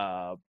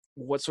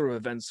 what sort of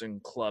events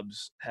and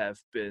clubs have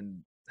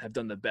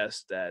done the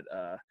best at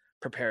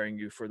preparing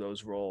you for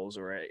those roles,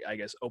 or I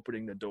guess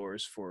opening the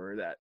doors for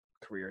that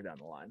career down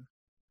the line?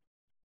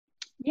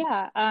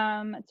 Yeah,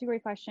 it's a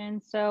great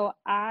question. So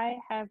I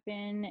have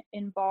been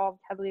involved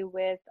heavily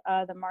with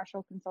the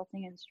Marshall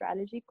Consulting and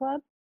Strategy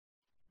Club,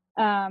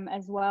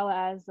 as well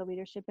as the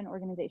Leadership and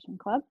Organization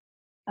Club.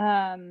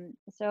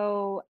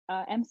 So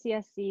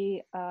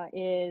MCSC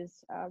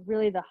is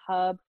really the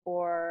hub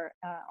for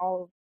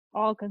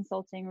all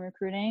consulting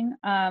recruiting.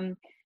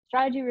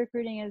 Strategy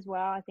recruiting as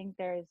well. I think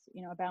there's,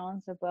 a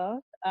balance of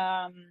both.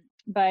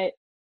 But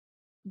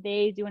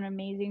they do an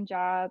amazing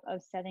job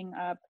of setting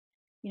up,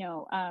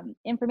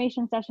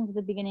 information sessions at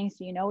the beginning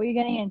so you know what you're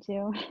getting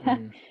into.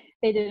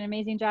 They did an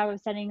amazing job of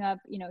setting up,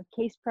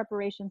 case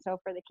preparation. So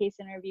for the case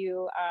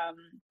interview,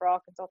 for all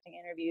consulting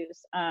interviews,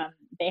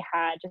 they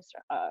had just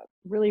a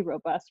really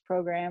robust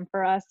program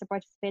for us to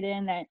participate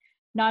in that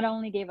not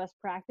only gave us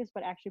practice,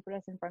 but actually put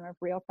us in front of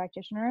real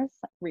practitioners,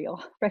 like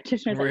actual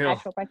practitioners,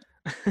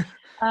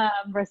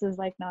 versus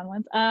like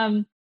non-ones.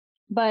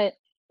 But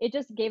it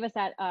just gave us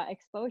that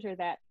exposure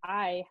that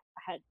I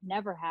had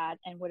never had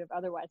and would have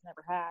otherwise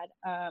never had.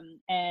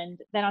 And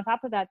then on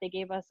top of that, they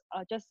gave us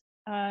just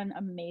an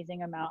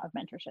amazing amount of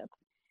mentorship.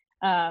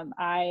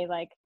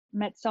 I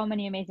met so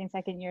many amazing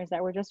second years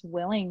that were just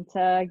willing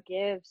to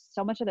give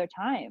so much of their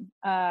time.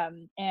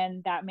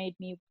 And that made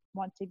me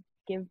want to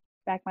give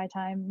back my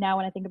time now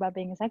when I think about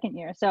being a second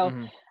year. So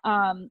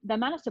the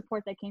amount of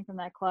support that came from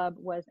that club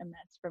was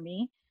immense for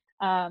me,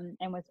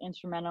 and was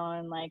instrumental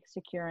in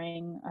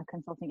securing a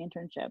consulting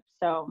internship.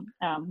 So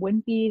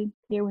wouldn't be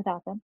here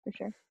without them for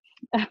sure.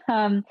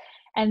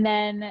 And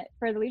then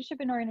for the Leadership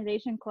and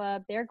Organization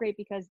Club, they're great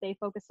because they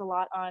focus a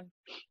lot on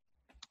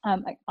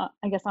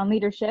I guess on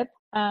leadership.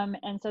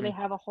 And so they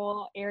have a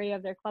whole area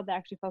of their club that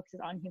actually focuses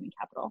on human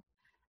capital.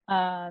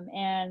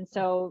 And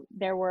so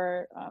there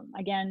were,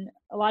 again,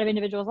 a lot of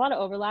individuals, a lot of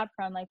overlap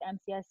from the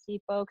MCSC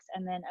folks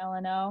and then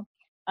LNO,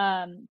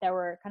 that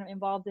were kind of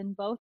involved in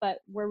both, but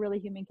we're really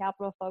human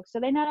capital folks. So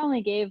they not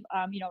only gave,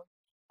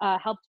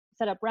 helped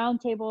set up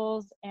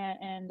roundtables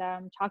and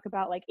talk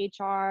about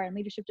HR and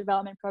leadership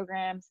development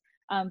programs,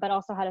 but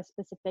also had a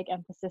specific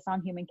emphasis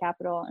on human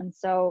capital. And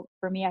so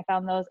for me, I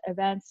found those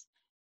events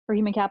for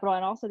human capital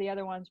and also the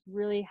other ones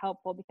really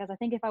helpful, because I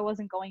think if I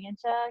wasn't going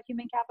into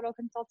human capital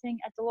consulting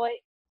at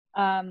Deloitte,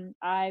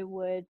 I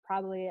would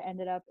probably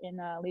ended up in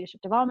a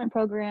leadership development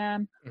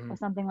program or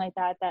something like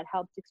that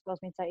helped expose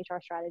me to HR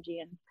strategy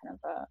and kind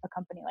of a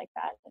company like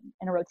that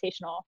in a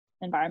rotational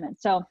environment.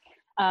 So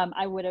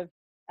I would have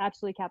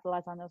absolutely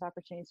capitalized on those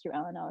opportunities through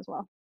LNO as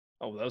well.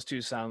 Oh, those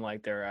two sound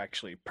like they're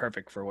actually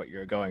perfect for what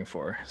you're going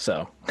for.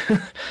 So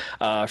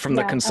from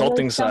the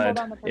consulting side,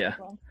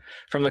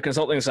 from the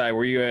consulting side,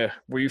 were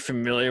you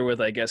familiar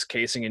with, I guess,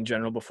 casing in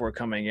general before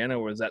coming in,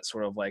 or was that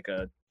sort of like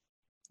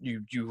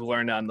you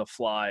learned on the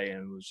fly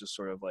and was just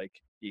sort of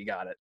you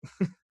got it?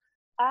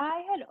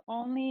 I had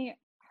only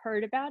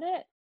heard about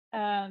it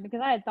because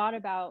I had thought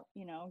about,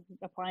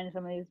 applying to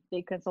some of these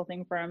big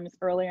consulting firms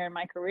earlier in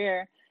my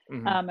career,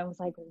 and was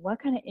like, what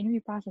kind of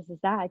interview process is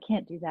that? I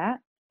can't do that.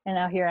 And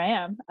now here I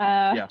am.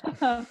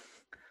 I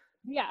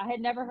had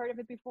never heard of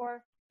it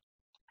before.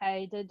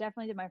 I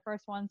definitely did my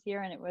first ones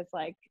here, and it was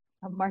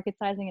market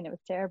sizing, and it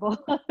was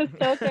terrible. It was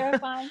so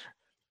terrifying.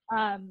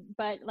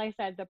 But like I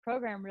said, the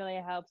program really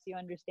helps you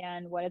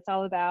understand what it's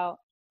all about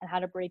and how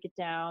to break it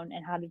down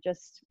and how to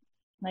just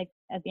at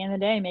the end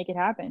of the day, make it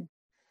happen.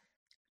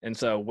 And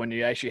so when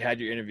you actually had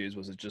your interviews,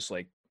 was it just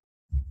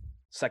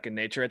second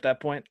nature at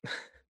that point?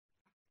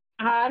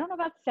 I don't know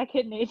about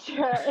second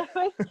nature.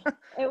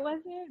 It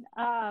wasn't,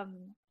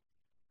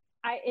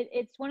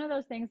 it's one of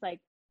those things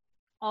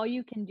all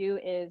you can do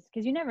is,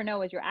 because you never know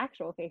what your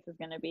actual face is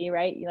going to be,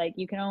 right?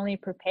 You can only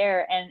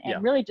prepare and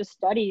really just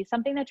study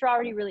something that you're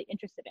already really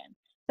interested in.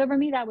 So for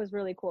me, that was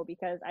really cool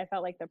because I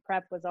felt like the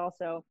prep was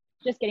also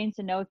just getting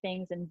to know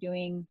things and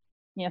doing,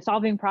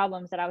 solving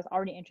problems that I was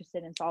already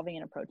interested in solving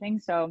and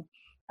approaching. So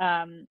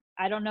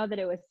I don't know that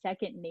it was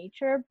second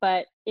nature,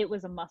 but it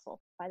was a muscle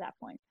by that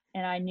point,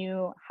 and I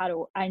knew how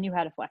to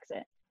flex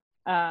it.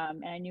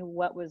 And I knew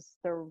what was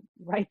the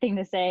right thing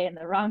to say and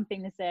the wrong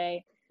thing to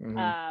say,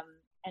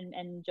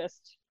 and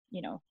just,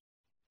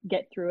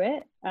 get through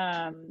it,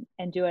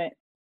 and do it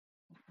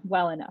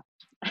well enough.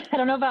 I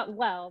don't know about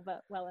well,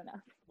 but well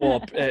enough.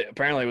 Well,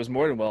 apparently it was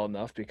more than well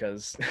enough,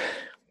 because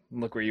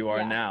look where you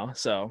are now.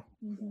 So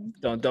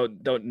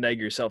don't neg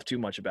yourself too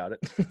much about it.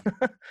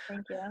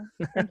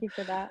 Thank you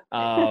for that.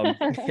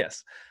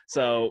 Yes.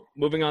 So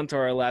moving on to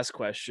our last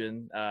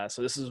question.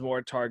 So this is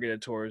more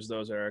targeted towards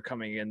those that are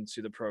coming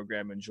into the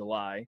program in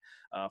July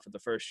for the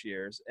first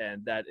years,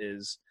 and that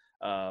is,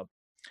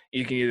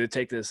 you can either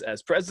take this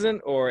as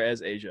president or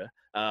as Asia.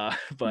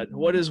 But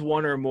what is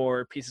one or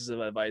more pieces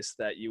of advice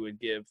that you would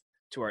give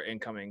to our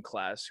incoming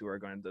class who are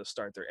going to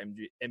start their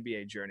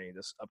MBA journey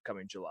this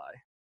upcoming July?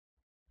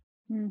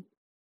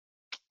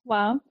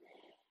 Well,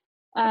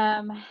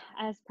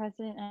 as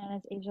president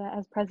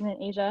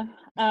Asia,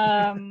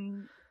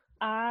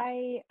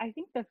 I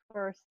think the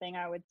first thing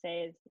I would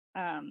say is,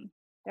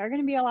 there are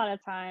going to be a lot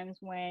of times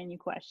when you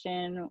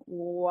question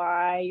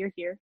why you're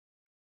here,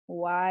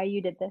 why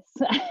you did this,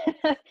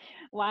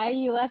 why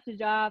you left a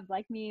job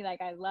like me,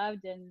 like I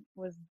loved and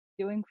was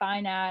doing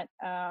fine at,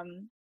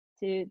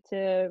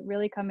 to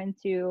really come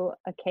into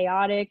a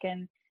chaotic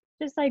and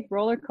just like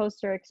roller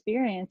coaster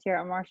experience here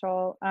at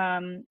Marshall.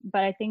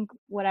 But I think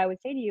what I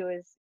would say to you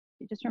is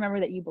just remember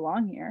that you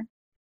belong here,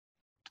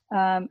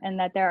 and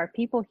that there are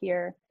people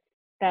here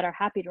that are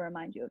happy to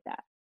remind you of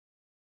that.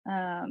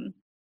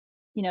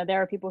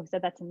 There are people who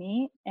said that to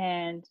me,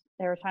 and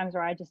there were times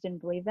where I just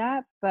didn't believe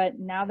that. But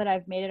now that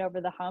I've made it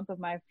over the hump of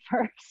my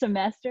first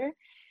semester,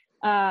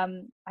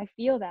 I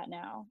feel that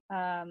now.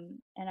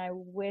 And I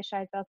wish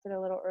I felt it a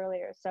little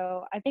earlier.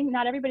 So I think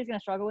not everybody's going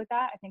to struggle with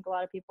that. I think a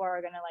lot of people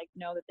are going to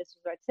know that this was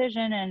the right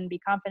decision and be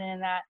confident in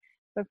that.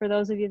 But for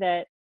those of you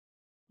that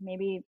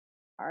maybe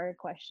are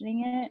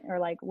questioning it, or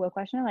will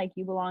question it,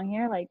 you belong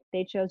here,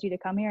 they chose you to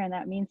come here, and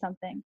that means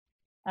something.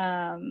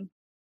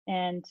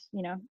 And it's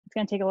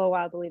going to take a little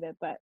while to believe it,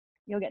 but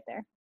you'll get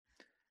there.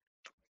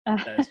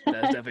 That's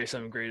definitely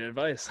some great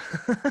advice.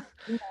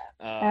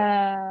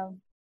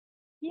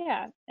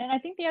 Yeah. And I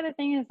think the other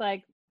thing is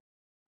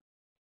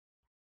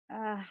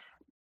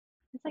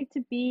it's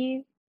to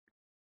be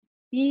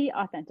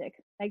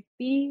authentic,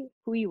 be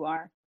who you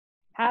are,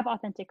 have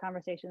authentic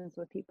conversations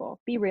with people,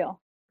 be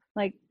real.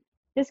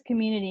 This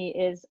community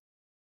is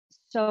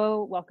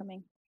so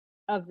welcoming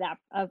of that,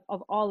 of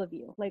all of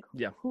you.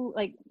 Who,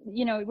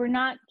 we're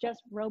not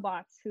just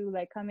robots who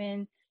come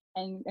in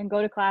and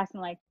go to class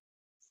and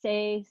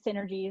say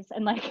synergies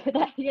and that,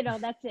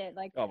 that's it.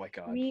 Oh my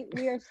God. We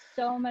are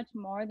so much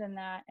more than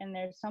that, and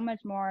there's so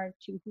much more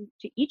to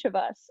each of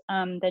us,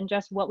 than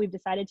just what we've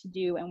decided to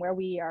do and where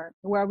we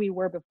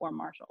were before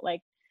Marshall.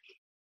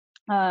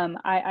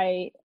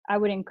 I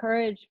would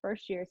encourage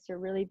first years to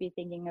really be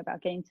thinking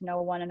about getting to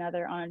know one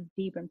another on a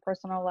deep and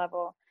personal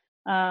level,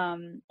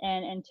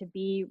 and to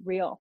be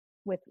real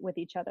with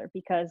each other,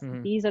 because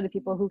these are the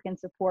people who can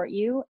support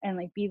you and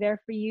be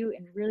there for you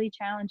in really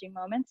challenging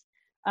moments.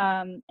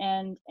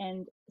 And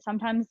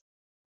sometimes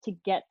to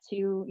get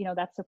to,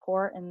 that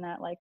support and that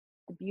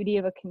the beauty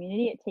of a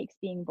community, it takes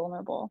being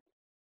vulnerable.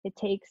 It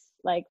takes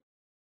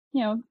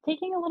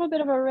taking a little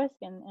bit of a risk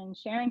and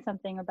sharing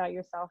something about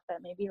yourself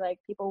that maybe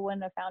people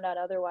wouldn't have found out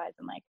otherwise.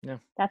 And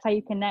that's how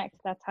you connect.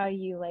 That's how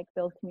you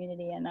build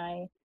community.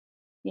 And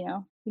you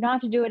don't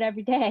have to do it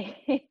every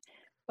day,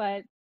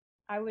 but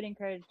I would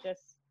encourage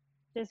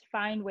just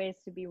find ways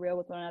to be real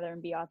with one another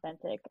and be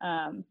authentic.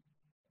 And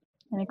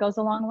it goes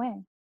a long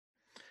way.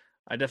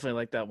 I definitely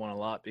like that one a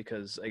lot,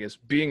 because I guess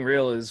being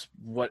real is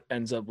what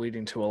ends up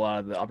leading to a lot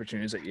of the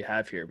opportunities that you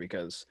have here.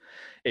 Because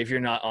if you're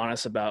not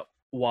honest about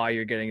why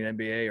you're getting an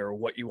MBA or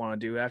what you want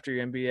to do after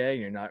your MBA,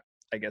 and you're not,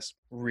 I guess,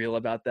 real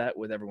about that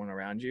with everyone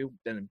around you,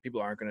 then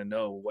people aren't going to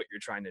know what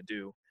you're trying to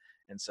do.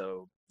 And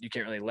so you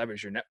can't really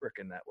leverage your network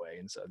in that way.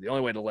 And so the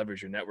only way to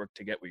leverage your network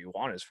to get what you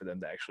want is for them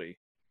to actually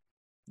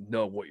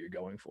know what you're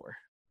going for.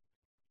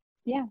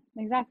 Yeah,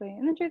 exactly.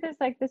 And the truth is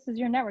this is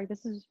your network.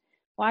 This is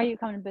why you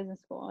come to business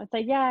school. It's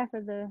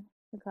for the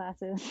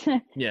classes.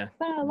 Yeah.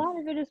 But a lot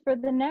of it is for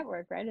the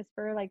network, right? It's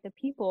for the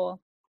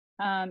people.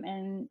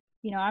 And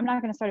I'm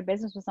not going to start a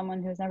business with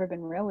someone who's never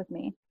been real with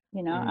me.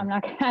 I'm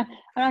not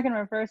going to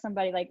refer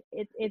somebody.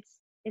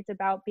 It's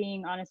about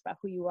being honest about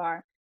who you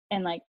are.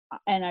 And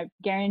and I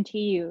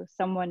guarantee you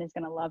someone is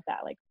going to love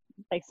that.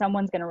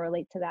 Someone's going to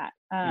relate to that.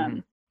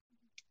 And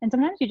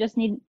sometimes you just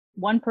need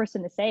one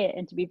person to say it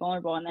and to be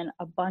vulnerable, and then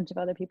a bunch of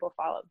other people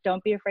follow.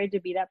 Don't be afraid to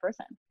be that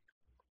person,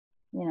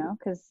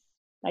 because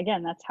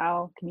again, that's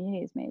how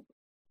community is made.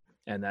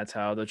 And that's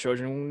how the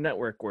Trojan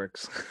Network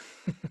works.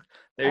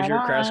 There's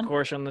your crash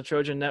course on the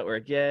Trojan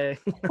Network. Yay.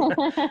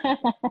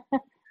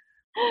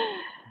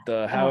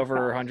 The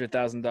however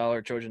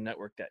 $100,000 Trojan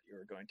Network that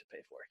you're going to pay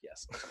for.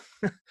 Yes.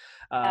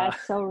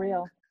 That's so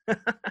real.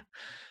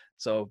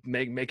 So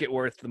make it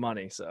worth the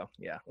money. So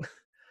yeah.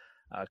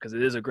 because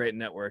it is a great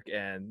network,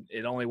 and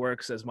it only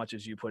works as much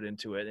as you put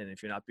into it. And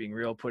if you're not being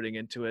real putting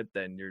into it,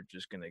 then you're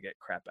just going to get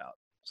crap out.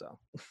 So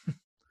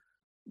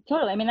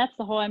Totally. I mean, that's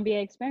the whole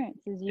MBA experience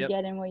is you Yep.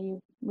 get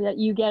in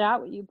you get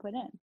out what you put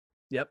in.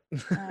 Yep.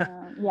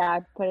 Yeah,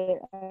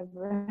 I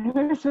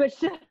never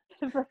switched it.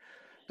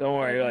 Don't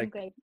worry. I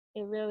think,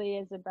 it really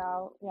is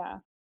about,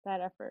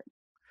 that effort.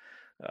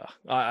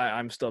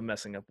 I'm still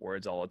messing up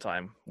words all the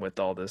time with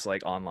all this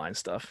like online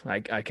stuff. I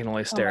can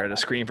only stare at a gosh.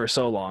 screen for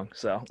so long.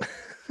 So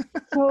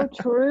So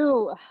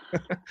true.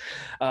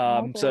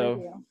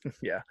 So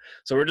yeah.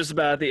 So we're just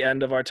about at the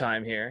end of our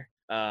time here.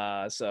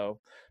 So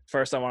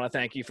first I want to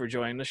thank you for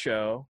joining the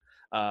show.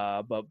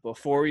 But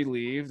before we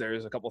leave,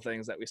 there's a couple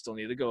things that we still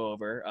need to go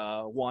over.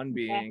 One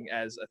being,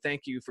 as a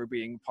thank you for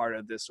being part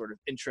of this sort of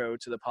intro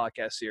to the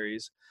podcast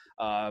series,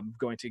 I'm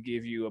going to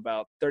give you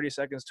about 30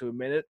 seconds to a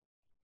minute.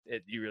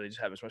 You really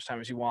just have as much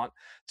time as you want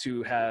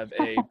to have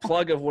a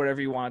plug of whatever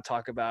you want to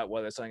talk about,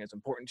 whether it's something that's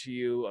important to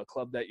you, a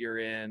club that you're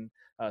in,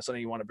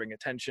 something you want to bring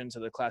attention to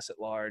the class at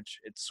large.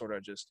 It's sort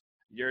of just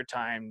your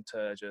time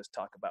to just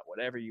talk about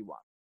whatever you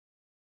want.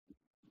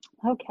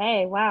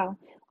 Okay. Wow.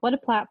 What a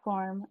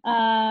platform.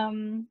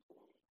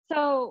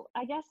 So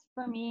I guess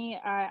for me,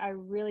 I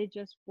really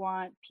just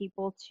want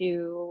people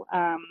to,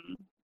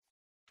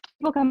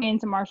 people coming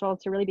into Marshall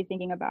to really be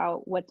thinking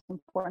about what's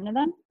important to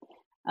them.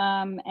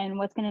 And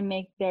what's going to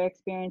make their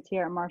experience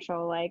here at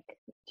Marshall like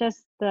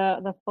just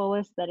the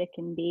fullest that it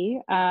can be.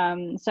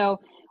 So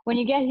when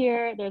you get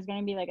here, there's going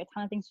to be like a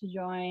ton of things to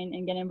join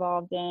and get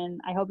involved in.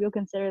 I hope you'll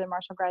consider the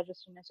Marshall Graduate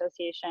Student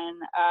Association.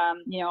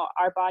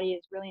 Our body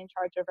is really in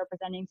charge of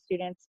representing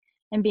students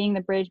and being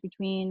the bridge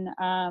between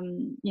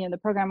the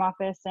program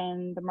office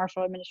and the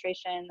Marshall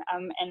administration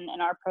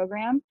and our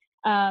program.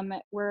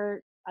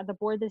 The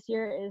board this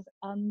year is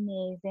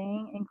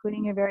amazing,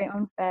 including your very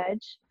own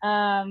Fedge.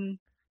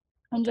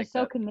 And just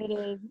so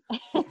committed.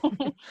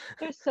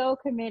 They're so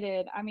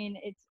committed. I mean,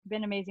 it's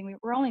been amazing.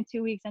 We're only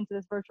 2 weeks into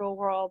this virtual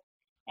world,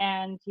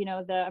 and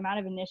the amount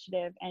of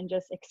initiative and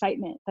just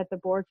excitement that the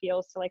board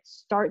feels to like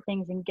start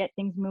things and get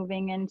things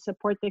moving and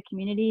support the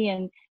community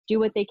and do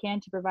what they can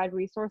to provide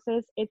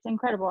resources. It's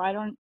incredible. I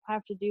don't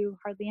have to do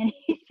hardly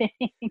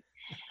anything.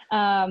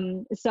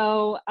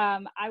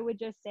 I would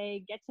just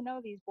say get to know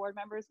these board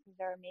members because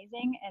they're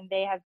amazing and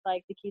they have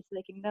like the keys to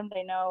the kingdom.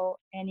 They know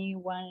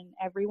anyone and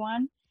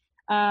everyone.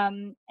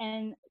 And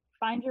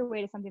find your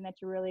way to something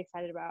that you're really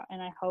excited about.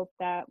 And I hope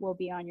that will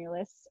be on your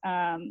list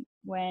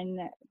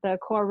when the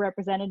core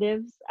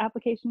representatives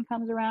application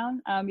comes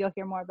around. You'll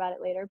hear more about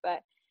it later,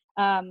 but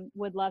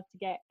would love to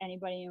get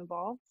anybody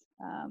involved.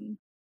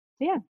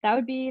 That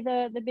would be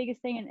the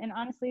biggest thing. And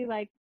honestly,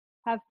 like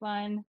have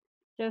fun,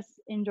 just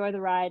enjoy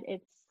the ride.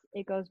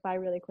 It goes by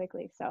really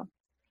quickly. So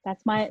that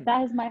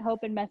is my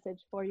hope and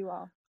message for you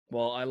all.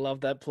 Well, I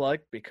love that plug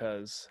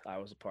because I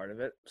was a part of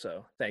it.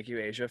 So thank you,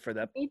 Asia, for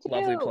that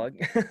lovely plug.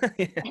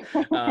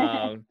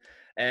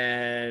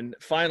 And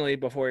finally,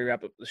 before we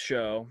wrap up the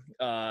show,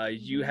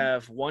 you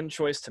have one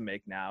choice to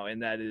make now,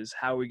 and that is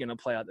how are we going to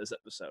play out this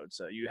episode?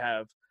 So you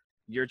have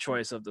your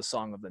choice of the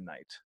song of the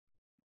night.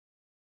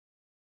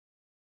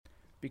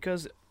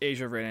 Because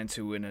Asia ran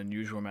into an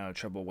unusual amount of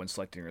trouble when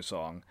selecting her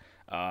song,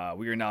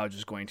 we are now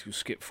just going to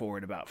skip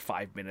forward about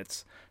 5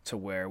 minutes to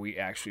where we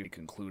actually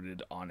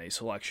concluded on a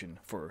selection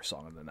for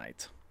Song of the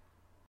Night.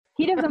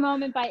 Heat of the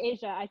Moment by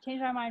Asia. I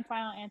changed my mind.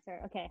 Final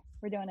answer. Okay,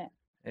 we're doing it.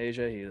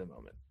 Asia, Heat of the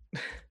Moment.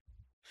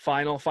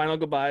 Final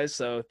goodbyes.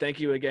 So thank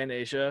you again,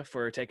 Asia,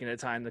 for taking the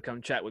time to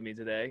come chat with me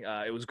today.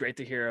 It was great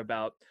to hear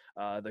about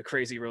the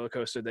crazy roller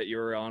coaster that you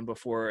were on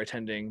before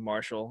attending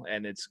Marshall,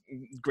 and it's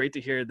great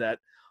to hear that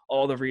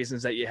all the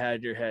reasons that you had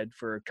in your head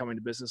for coming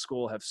to business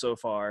school have so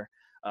far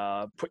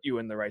put you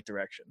in the right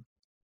direction.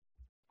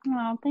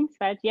 Oh, thanks,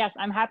 Fedge. Yes,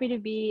 I'm happy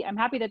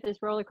that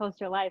this roller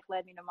coaster life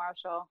led me to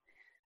Marshall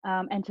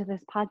and to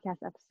this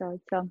podcast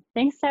episode. So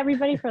thanks to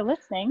everybody for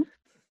listening.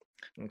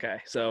 Okay,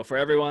 so for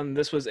everyone,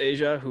 this was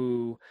Asia,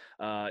 who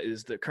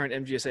is the current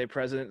MGSA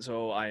president,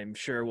 so I'm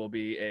sure will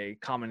be a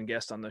common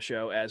guest on the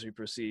show as we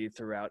proceed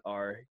throughout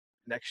our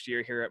next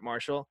year here at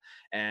Marshall.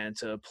 And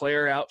to play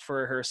her out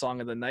for her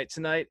song of the night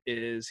tonight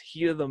is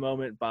Heat of the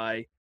Moment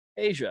by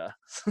Asia.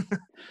 So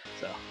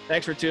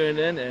thanks for tuning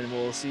in, and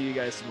we'll see you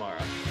guys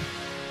tomorrow.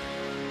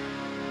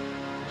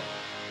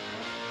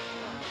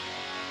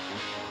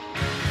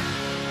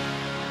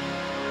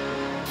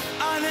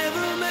 I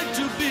never meant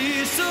to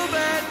be so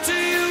bad to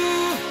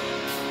you.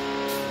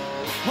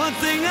 One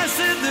thing I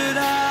said that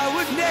I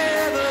would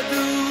never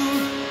do.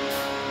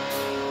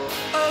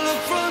 A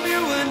look from you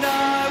and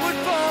I would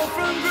fall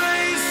from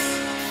grace,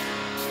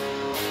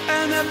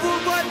 and that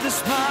would wipe the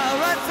smile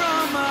right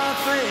from my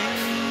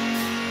face.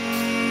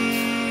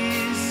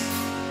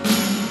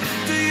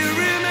 Do you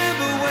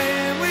remember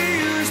when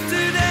we used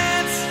to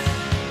dance,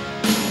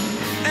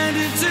 and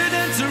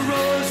incidents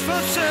arose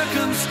from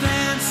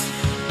circumstance?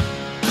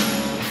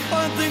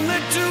 One thing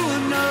led to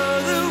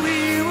another,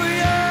 we were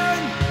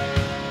young,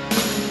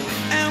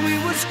 and we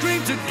would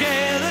scream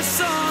together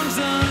songs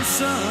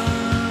unsung.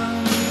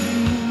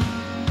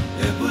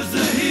 It was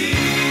the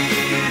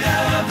heat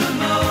of the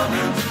moment.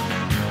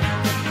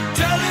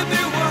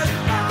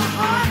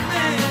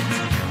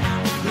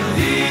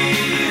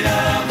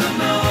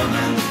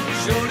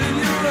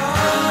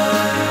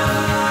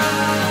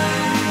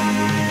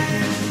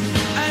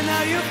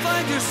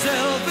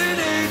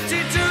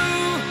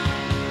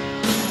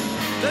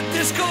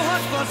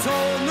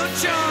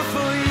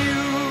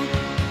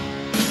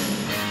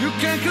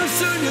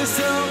 concern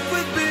yourself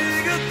with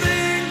bigger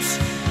things.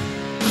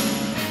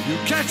 You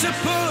catch a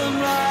pull and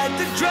ride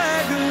the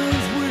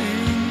dragon's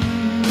wings.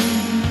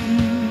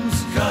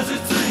 'Cause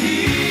it's the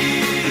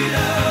heat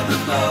of the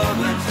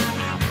moment.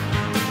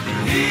 The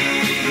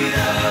heat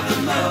of the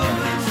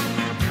moment.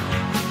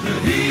 The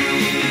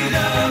heat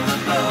of the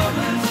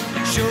moment.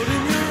 Showed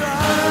in your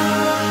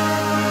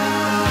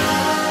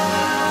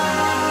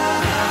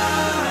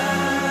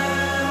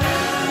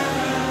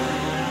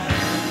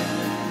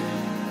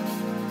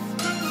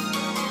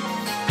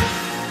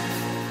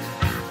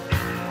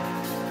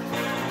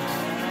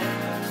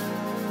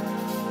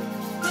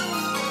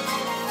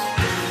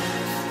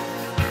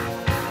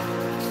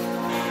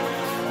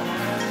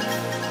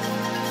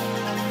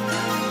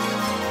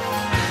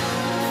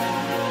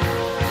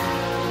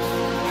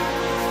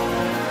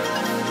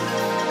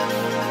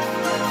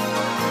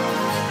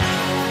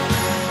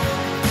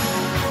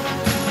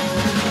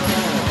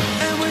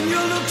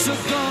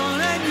are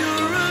gone and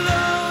you're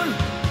alone.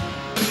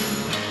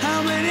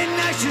 How many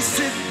nights you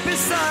sit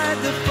beside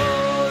the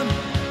phone?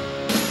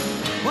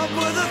 What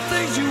were the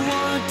things you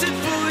wanted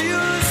for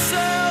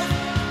yourself?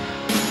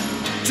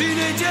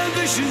 Teenage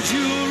ambitions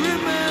you'll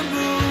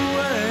remember